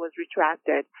whole thing was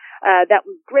retracted. That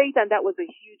was great, and that was a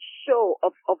huge show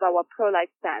of our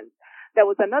pro-life stance. There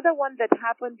was another one that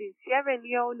happened in Sierra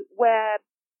Leone where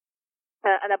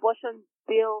an abortion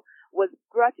bill was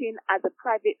brought in as a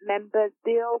private member's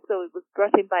bill. So it was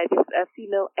brought in by this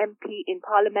female MP in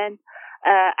parliament.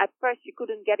 At first she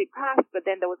couldn't get it passed, but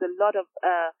then there was a lot of,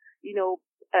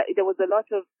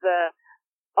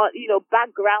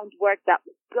 background work that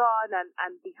was done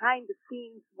and behind the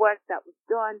scenes work that was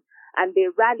done. And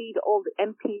they rallied all the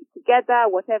MPs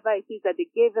together, whatever it is that they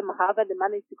gave them, however they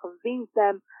managed to convince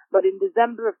them. But in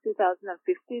December of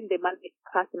 2015, they managed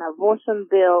to pass an abortion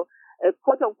bill, a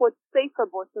quote-unquote safe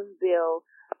abortion bill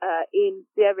in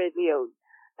Sierra Leone.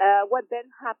 What then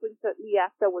happened shortly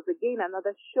after was again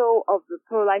another show of the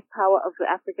pro-life power of the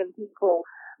African people,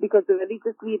 because the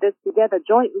religious leaders together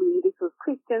jointly, this was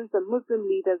Christians and Muslim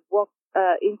leaders, walked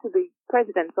into the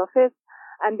president's office,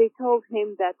 and they told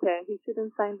him that he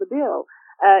shouldn't sign the bill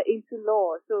into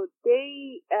law. So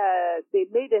they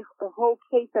made a whole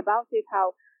case about it,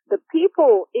 how the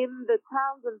people in the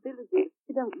towns and villages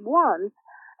didn't want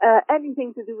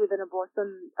anything to do with an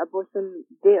abortion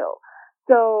bill.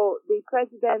 So the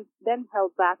president then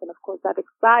held back, and of course that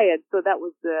expired. So that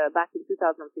was back in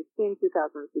 2015,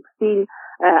 2016,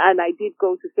 and I did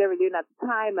go to Sierra Leone at the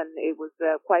time, and it was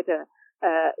quite a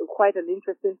quite an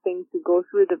interesting thing to go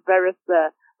through the various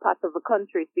parts of the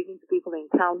country, speaking to people in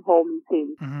town hall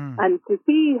meetings, and to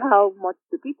see how much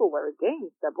the people were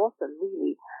against abortion,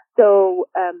 really. So,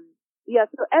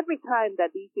 so every time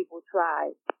that these people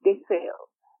try, they fail.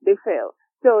 They fail.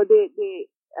 So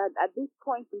at this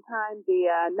point in time, they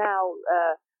are now,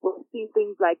 we're seeing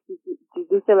things like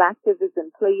judicial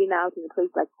activism playing out in a place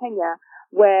like Kenya,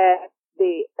 where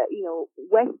the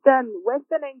Western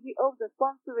NGOs are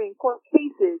sponsoring court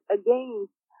cases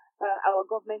against our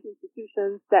government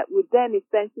institutions that would then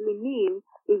essentially mean,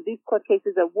 if these court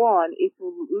cases are won, it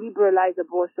will liberalize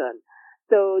abortion.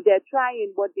 So they're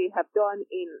trying what they have done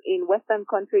in Western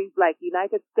countries like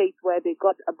United States, where they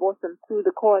got abortion through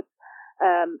the courts.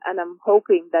 And I'm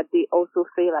hoping that they also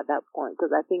fail at that point,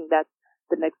 because I think that's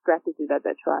the next strategy that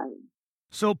they're trying.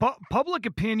 So public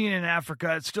opinion in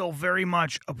Africa is still very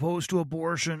much opposed to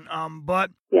abortion,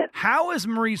 but yes. How is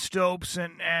Marie Stopes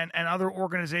and other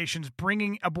organizations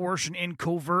bringing abortion in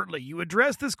covertly? You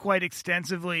address this quite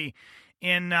extensively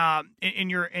in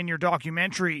your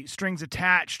documentary, Strings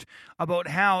Attached, about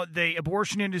how the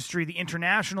abortion industry, the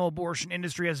international abortion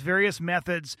industry, has various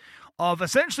methods of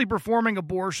essentially performing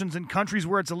abortions in countries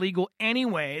where it's illegal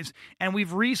anyways. And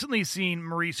we've recently seen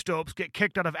Marie Stopes get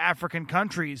kicked out of African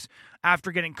countries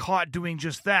after getting caught doing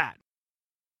just that.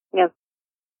 Yes.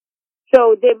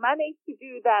 So they managed to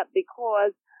do that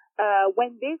because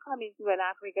when they come into an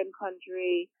African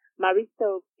country, Marie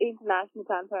Stopes, International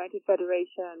Planned Parenthood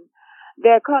Federation,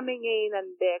 they're coming in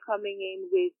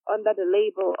with under the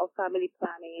label of family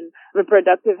planning,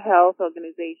 reproductive health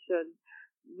organization.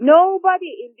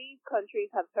 Nobody in these countries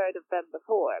have heard of them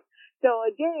before. So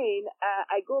again,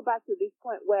 I go back to this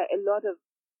point where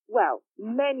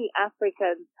many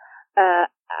Africans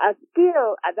are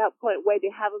still at that point where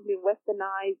they haven't been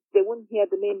westernized. They wouldn't hear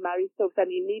the name Marie Stopes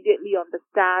and immediately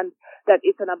understand that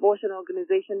it's an abortion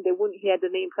organization. They wouldn't hear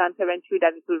the name Planned Parenthood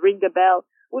and it will ring a bell.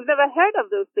 We've never heard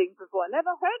of those things before.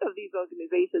 Never heard of these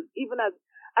organizations, even as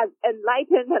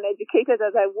enlightened and educated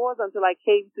as I was until I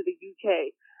came to the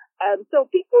UK. So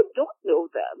people don't know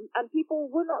them, and people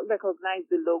will not recognize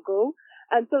the logo.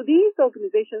 And so these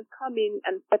organizations come in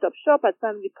and set up shop as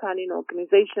family planning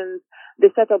organizations.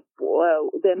 They set up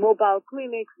their mobile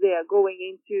clinics. They are going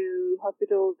into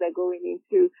hospitals. They're going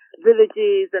into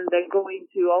villages, and they're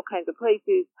going to all kinds of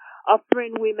places,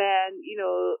 offering women,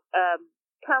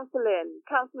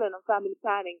 counseling on family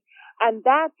planning. And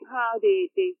that's how they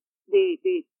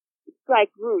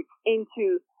strike roots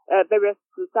into various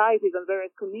societies and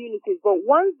various communities. But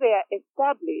once they are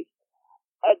established,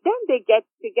 then they get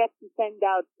to send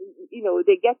out,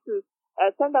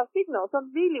 send out signals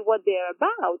on really what they're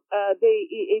about.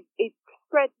 It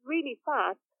spreads really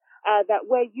fast. That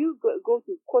where you go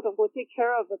to quote unquote take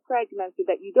care of a pregnancy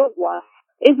that you don't want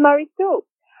is Marie Stopes.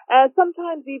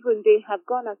 Sometimes even they have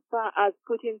gone as far as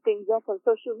putting things up on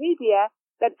social media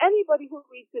that anybody who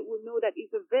reads it will know that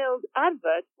it's a veiled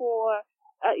advert for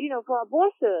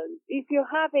abortion. If you're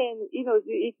having,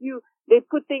 they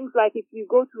put things like if you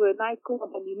go to a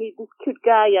nightclub and you meet this cute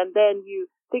guy and then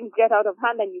things get out of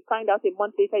hand and you find out a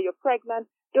month later you're pregnant,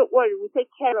 don't worry, we'll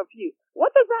take care of you.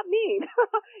 What does that mean?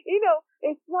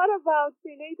 It's not about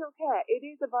prenatal care. It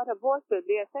is about abortion.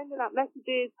 They are sending out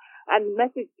messages and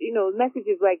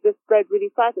messages like this spread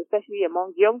really fast, especially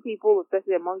among young people,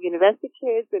 especially among university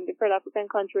kids in different African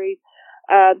countries.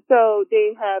 So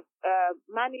they have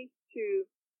managed to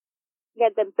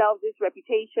get themselves this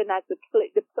reputation as the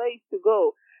place to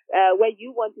go, where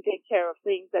you want to take care of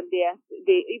things, and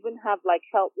they even have like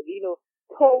help,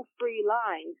 toll-free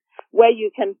lines where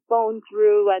you can phone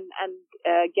through and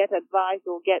get advice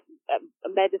or get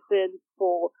medicine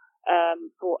for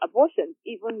abortions,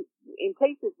 even in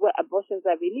places where abortions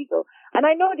are illegal. And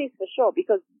I know this for sure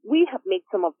because we have made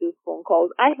some of those phone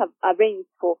calls. I have arranged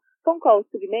for phone calls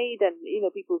to be made, and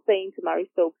people saying to Marie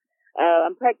Stopes,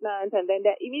 I'm pregnant, and then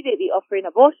they're immediately offering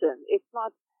abortion. It's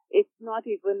not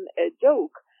even a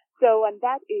joke. So, and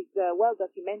that is well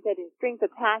documented in Strings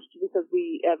Attached because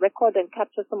we record and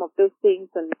capture some of those things,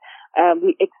 and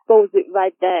we expose it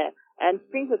right there. And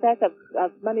Strings Attached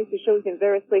have managed to show it in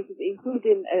various places,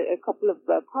 including a couple of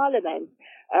parliaments,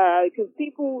 because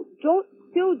people still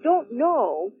don't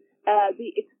know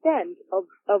the extent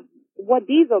of what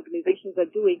these organizations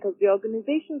are doing, because the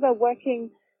organizations are working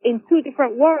in two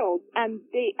different worlds, and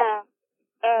they are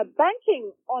banking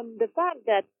on the fact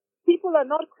that people are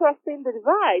not crossing the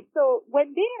divide. So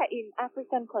when they are in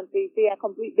African countries, they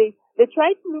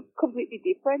try to look completely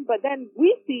different, but then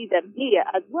we see them here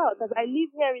as well, because I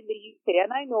live here in the UK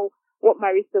and I know what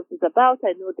Marie Stopes is about.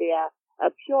 I know they are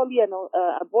purely an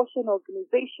abortion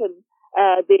organization.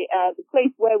 They are the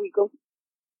place where we go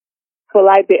for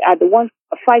life. They are the ones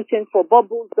fighting for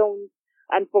bubble zones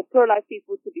and for pro-life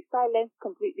people to be silenced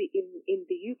completely in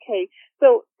the UK.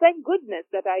 So thank goodness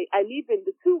that I live in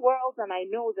the two worlds and I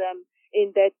know them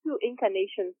in their two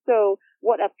incarnations. So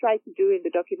what I've tried to do in the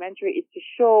documentary is to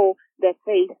show their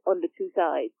face on the two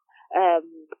sides.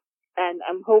 And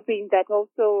I'm hoping that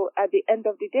also at the end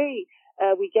of the day,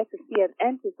 we get to see an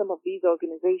end to some of these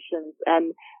organizations,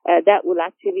 and that will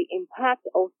actually impact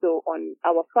also on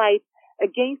our fight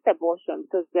against abortion,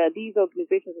 because these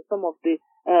organizations are some of the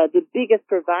biggest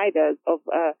providers of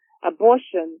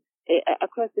abortion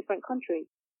across different countries.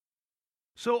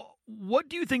 So, what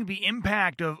do you think the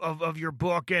impact of your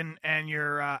book and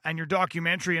your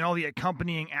documentary and all the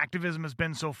accompanying activism has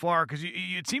been so far? Because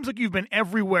it seems like you've been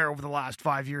everywhere over the last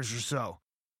 5 years or so.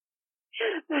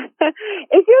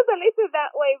 It feels a little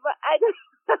that way, but I don't,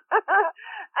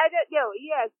 I don't know.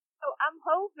 Yes, so I'm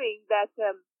hoping that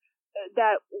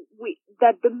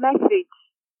that the message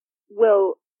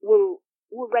will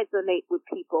resonate with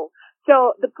people.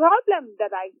 So the problem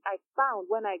that I found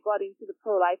when I got into the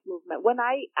pro-life movement, when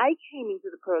I came into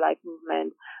the pro-life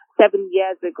movement 7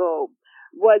 years ago,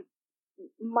 was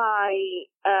my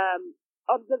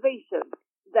observation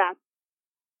that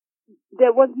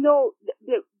there was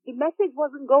the message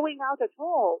wasn't going out at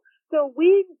all. So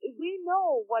we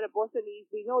know what abortion is.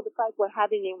 We know the fight we're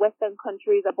having in Western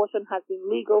countries. Abortion has been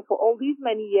legal for all these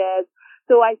many years.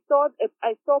 So I saw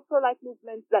pro-life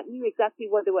movements that knew exactly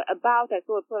what they were about. I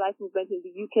saw a pro-life movement in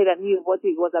the UK that knew what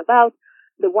it was about.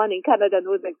 The one in Canada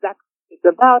knows exactly what it's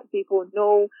about. People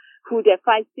know who they're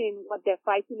fighting, what they're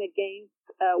fighting against,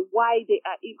 why they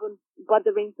are even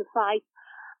bothering to fight.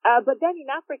 But then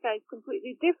in Africa, it's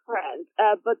completely different.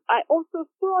 But I also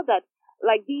saw that,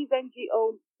 like these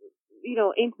NGOs,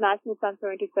 International Planned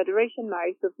Parenthood Federation,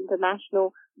 Marriage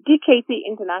International, DKT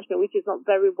International, which is not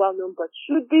very well known, but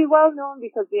should be well known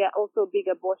because they are also big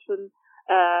abortion,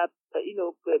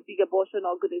 big abortion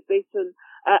organization.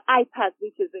 IPAS,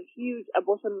 which is a huge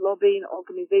abortion lobbying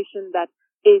organization that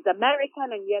is American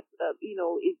and yet,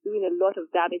 is doing a lot of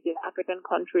damage in African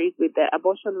countries with their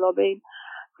abortion lobbying.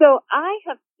 So I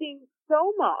have seen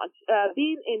so much,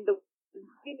 being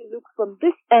look from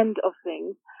this end of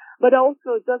things, but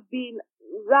also just being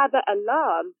rather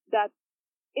alarmed that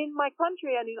in my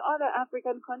country and in other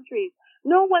African countries,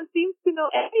 no one seems to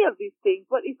know any of these things,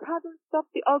 but it hasn't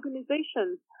stopped the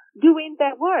organizations doing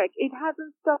their work. It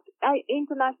hasn't stopped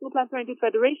International Planned Parenthood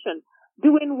Federation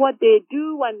doing what they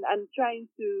do and trying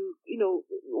to,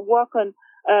 work on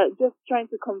just trying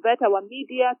to convert our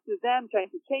media to them, trying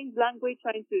to change language,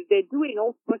 they're doing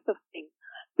all sorts of things.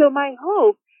 So my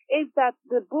hope is that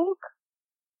the book,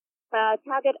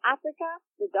 Target Africa,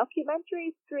 the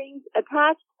documentary, strings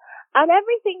attached, and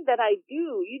everything that I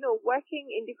do,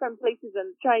 working in different places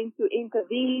and trying to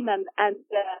intervene and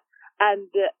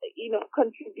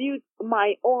contribute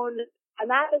my own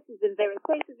analysis in various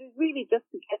places is really just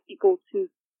to get people to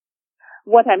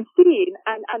what I'm seeing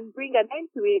and bring an end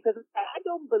to it, because I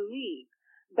don't believe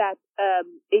that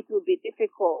it will be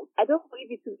difficult. I don't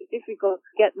believe it will be difficult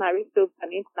to get Marriage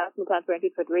and International Planned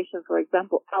Parenthood Federation, for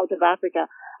example, out of Africa.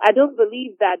 I don't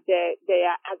believe that they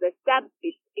are as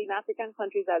established in African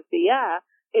countries as they are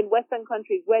in Western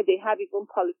countries where they have even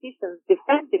politicians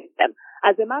defending them.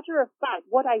 As a matter of fact,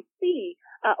 what I see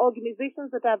are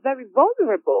organizations that are very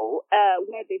vulnerable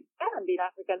where they stand in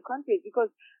African countries, because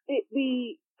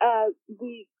the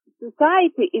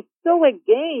society is so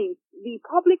against, the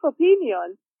public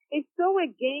opinion is so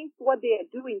against what they are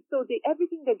doing. So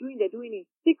everything they're doing in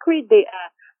secret. They are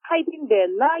hiding,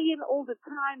 they're lying all the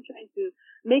time, trying to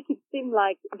make it seem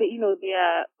like they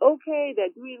are okay,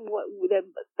 they're doing what they're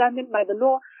standing by the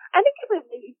law. I think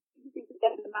it's easy to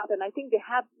get them out, and I think they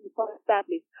have been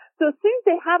established. So since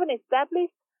they haven't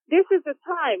established, this is the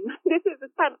time. This is the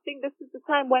time. I think this is the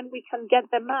time when we can get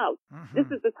them out. Mm-hmm. This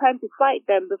is the time to fight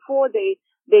them before they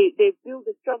build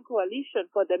a strong coalition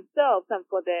for themselves and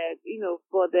for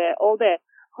all their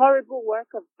horrible work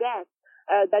of death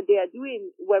that they are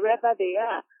doing wherever they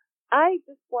are. I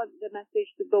just want the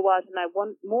message to go out, and I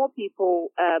want more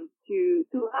people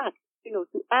to act.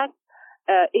 To act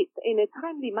in a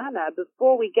timely manner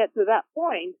before we get to that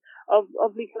point of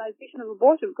legalization of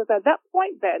abortion, because at that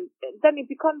point then it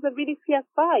becomes a really fierce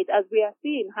fight, as we are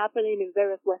seeing happening in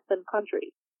various Western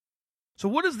countries. So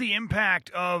what is the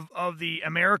impact of the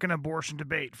American abortion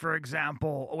debate, for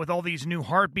example, with all these new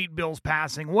heartbeat bills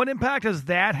passing? What impact has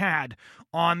that had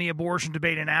on the abortion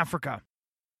debate in Africa?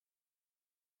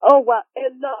 Oh, well, a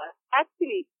lot.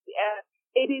 Actually,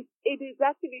 it is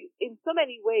actually, in so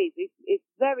many ways, it's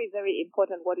very, very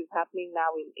important what is happening now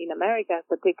in America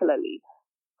particularly.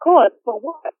 Of course, for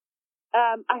what?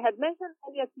 I had mentioned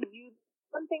earlier to you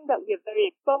one thing that we are very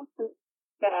exposed to,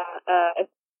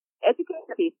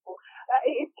 educated people,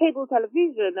 is cable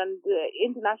television and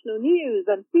international news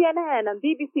and CNN and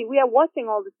BBC. We are watching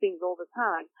all these things all the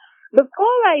time.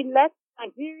 Before I left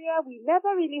Nigeria, we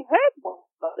never really heard more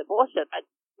about abortion.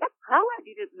 That's how I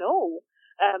didn't know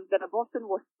that abortion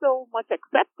was so much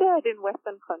accepted in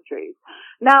Western countries.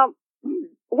 Now,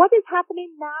 what is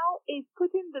happening now is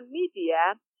putting the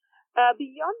media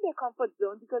beyond their comfort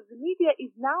zone, because the media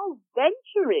is now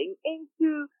venturing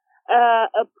into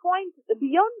a point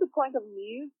beyond the point of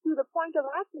news to the point of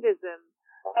activism.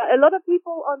 A lot of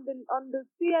people on the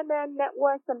CNN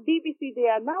networks and BBC, they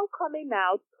are now coming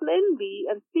out plainly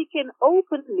and speaking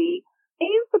openly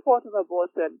in support of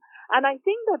abortion. And I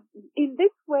think that in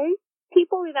this way,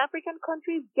 people in African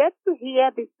countries get to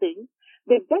hear these things.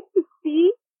 They get to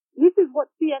see this is what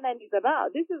CNN is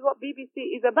about. This is what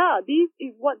BBC is about. This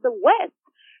is what the West,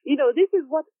 this is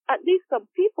what at least some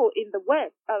people in the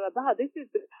West are about. This is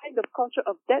the kind of culture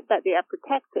of death that they are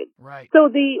protecting. Right.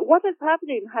 So what is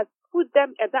happening has put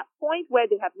them at that point where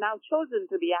they have now chosen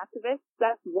to be activists.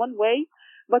 That's one way.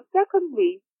 But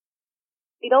secondly,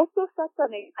 it also sets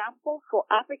an example for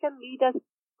African leaders to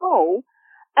know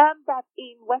that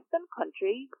in Western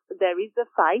countries, there is a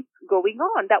fight going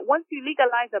on, that once you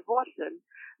legalize abortion,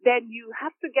 then you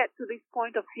have to get to this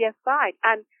point of fierce fight.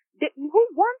 And who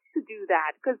wants to do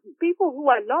that? Because people who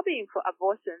are lobbying for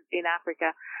abortions in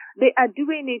Africa, they are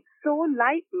doing it so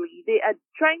lightly. They are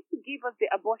trying to give us the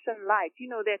abortion light.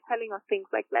 They're telling us things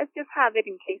like, let's just have it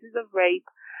in cases of rape.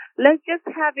 Let's just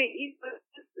have it,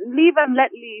 just leave and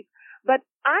let leave. But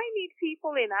I need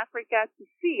people in Africa to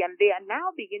see, and they are now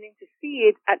beginning to see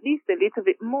it at least a little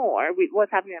bit more with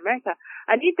what's happening in America.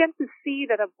 I need them to see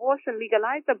that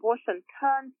legalized abortion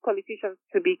turns politicians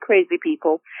to be crazy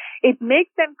people. It makes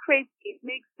them crazy. It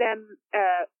makes them,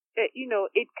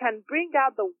 it can bring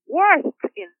out the worst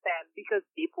in them, because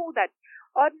people that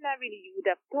ordinarily you would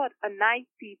have thought are nice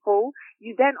people,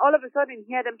 you then all of a sudden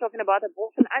hear them talking about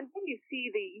abortion, and then you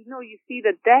see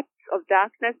the depths of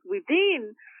darkness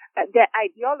within their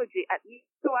ideology, at least.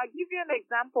 So I'll give you an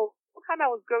example. When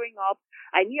I was growing up,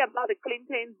 I knew about the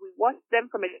Clintons. We watched them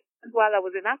from a distance while I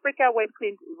was in Africa when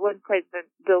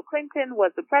President Bill Clinton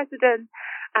was the president.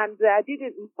 And I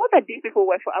didn't know that these people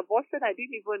were for abortion. I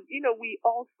didn't even, we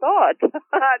all thought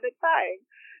at the time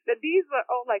that these were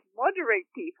all like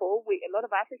moderate people. A lot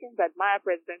of Africans admire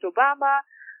President Obama.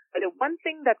 But the one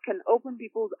thing that can open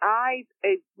people's eyes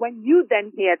is when you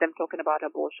then hear them talking about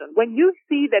abortion, when you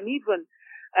see them even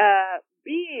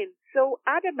being so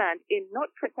adamant in not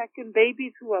protecting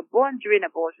babies who are born during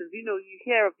abortions. You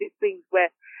hear of these things where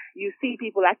you see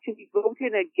people actually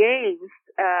voting against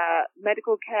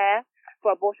medical care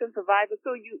for abortion survivors.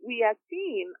 So we are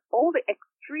seeing all the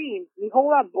extremes, the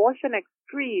whole abortion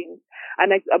extremes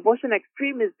and abortion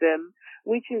extremism,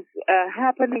 which is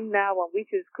happening now and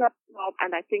which is cropping up.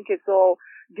 And I think it's all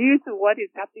due to what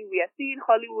is happening. We are seeing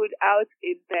Hollywood out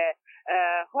in their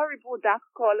horrible dark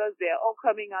colors. They're all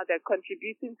coming out. They're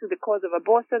contributing to the cause of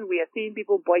abortion. We are seeing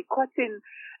people boycotting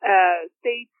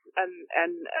states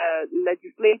and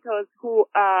legislators who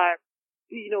are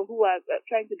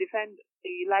trying to defend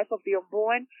the life of the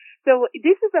unborn. So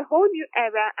this is a whole new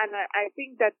era, and I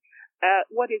think that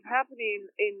what is happening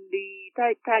in the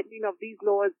tightening of these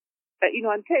laws,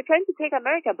 and trying to take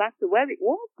America back to where it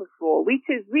was before, which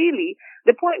is really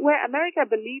the point where America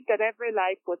believed that every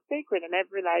life was sacred and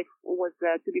every life was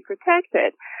to be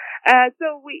protected.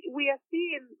 So we are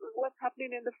seeing what's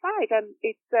happening in the fight, and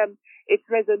it's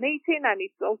resonating, and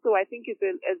it's also, I think, it's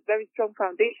a very strong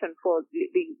foundation for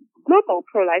the global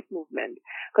pro-life movement,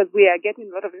 because we are getting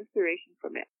a lot of inspiration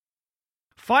from it.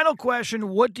 Final question,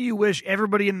 what do you wish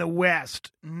everybody in the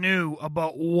West knew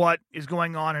about what is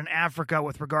going on in Africa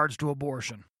with regards to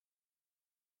abortion?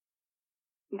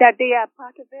 That they are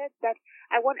part of it, that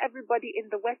I want everybody in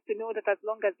the West to know that as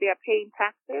long as they are paying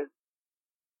taxes,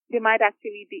 they might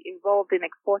actually be involved in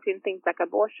exporting things like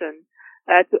abortion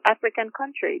to African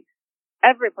countries.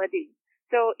 Everybody.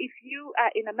 So if you are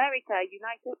in America,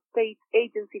 United States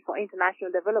Agency for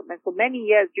International Development, for many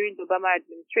years during the Obama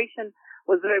administration,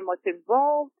 was very much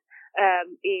involved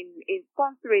in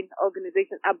sponsoring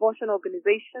abortion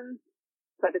organizations.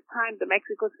 At the time, the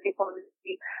Mexico State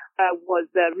policy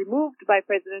was removed by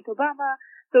President Obama.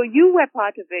 So you were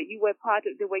part of it.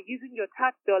 They were using your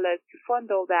tax dollars to fund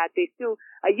all that. They still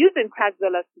are using tax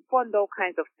dollars to fund all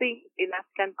kinds of things in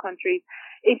African countries.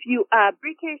 If you are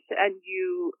British and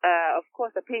you, of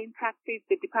course, are paying taxes,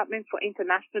 the Department for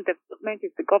International Development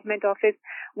is the government office,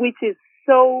 which is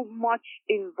so much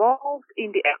involved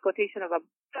in the exploitation of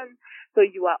abortion. So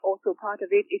you are also part of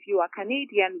it. If you are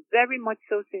Canadian, very much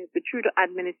so since the Trudeau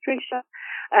administration,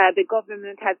 the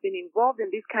government has been involved in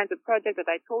these kinds of projects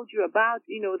that I told you about.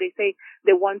 You know, they say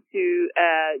they want to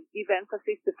give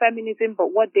emphasis to feminism,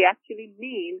 but what they actually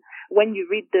mean when you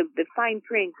read the fine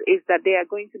print is that they are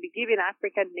going to be giving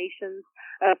African nations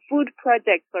food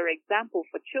projects, for example,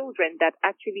 for children that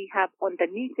actually have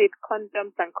underneath it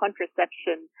condoms and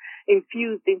contraception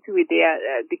infused into it.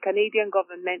 The Canadian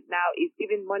government now is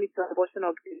giving money to abortion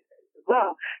organizations as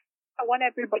well. I want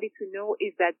everybody to know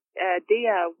is that they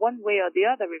are one way or the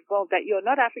other involved. That you're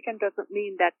not African doesn't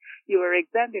mean that you are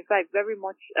exempt. In fact, very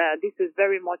much this is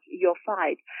very much your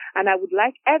fight. And I would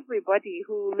like everybody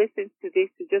who listens to this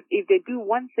to just, if they do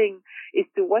one thing, is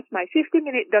to watch my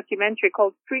 50-minute documentary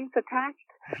called Strings Attached,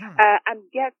 and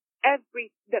get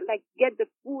the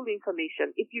full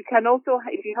information. If you also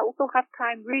have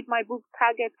time, read my book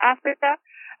Target Africa.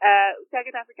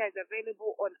 Target Africa is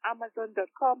available on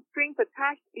Amazon.com. Strings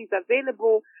Attached is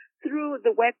available through the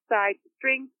website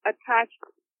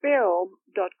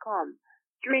stringsattachedfilm.com.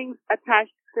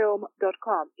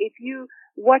 Stringsattachedfilm.com. If you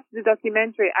watch the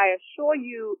documentary, I assure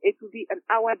you it will be an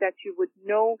hour that you would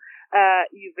know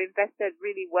you've invested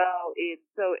really well in.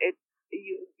 So it's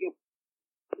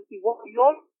what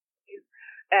your is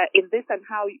in this, and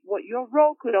what your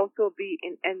role could also be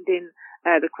in ending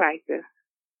the crisis.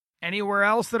 Anywhere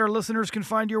else that our listeners can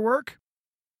find your work?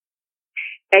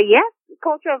 Yes,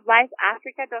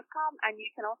 cultureoflifeafrica.com, and you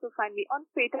can also find me on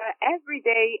Twitter every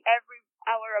day, every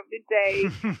hour of the day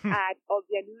at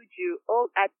Obianuju,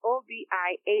 at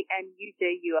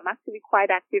OBIANUJU. I'm actually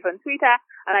quite active on Twitter,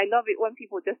 and I love it when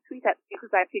people just tweet at me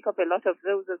because I pick up a lot of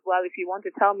those as well. If you want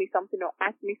to tell me something or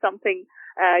ask me something,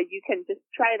 you can just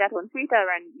try that on Twitter,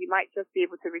 and you might just be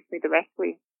able to reach me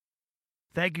directly.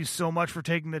 Thank you so much for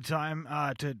taking the time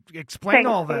to explain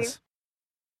all this.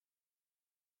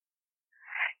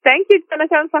 Thank you,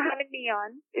 Jonathan, for having me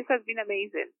on. This has been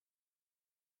amazing.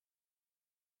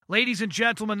 Ladies and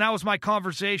gentlemen, that was my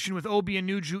conversation with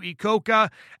Obianuju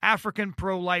Ikoka, African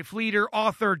pro-life leader,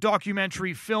 author,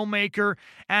 documentary filmmaker,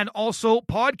 and also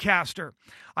podcaster.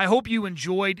 I hope you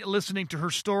enjoyed listening to her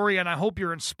story, and I hope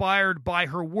you're inspired by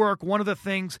her work. One of the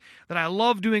things that I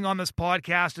love doing on this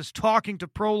podcast is talking to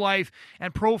pro-life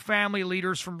and pro-family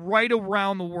leaders from right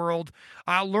around the world,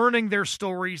 learning their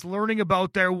stories, learning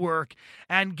about their work,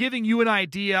 and giving you an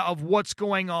idea of what's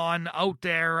going on out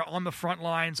there on the front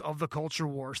lines of the culture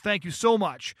wars. Thank you so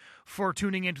much for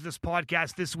tuning into this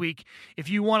podcast this week. If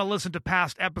you want to listen to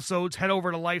past episodes, head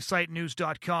over to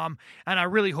lifesitenews.com, and I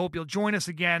really hope you'll join us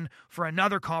again for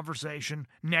another conversation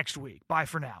next week. Bye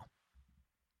for now.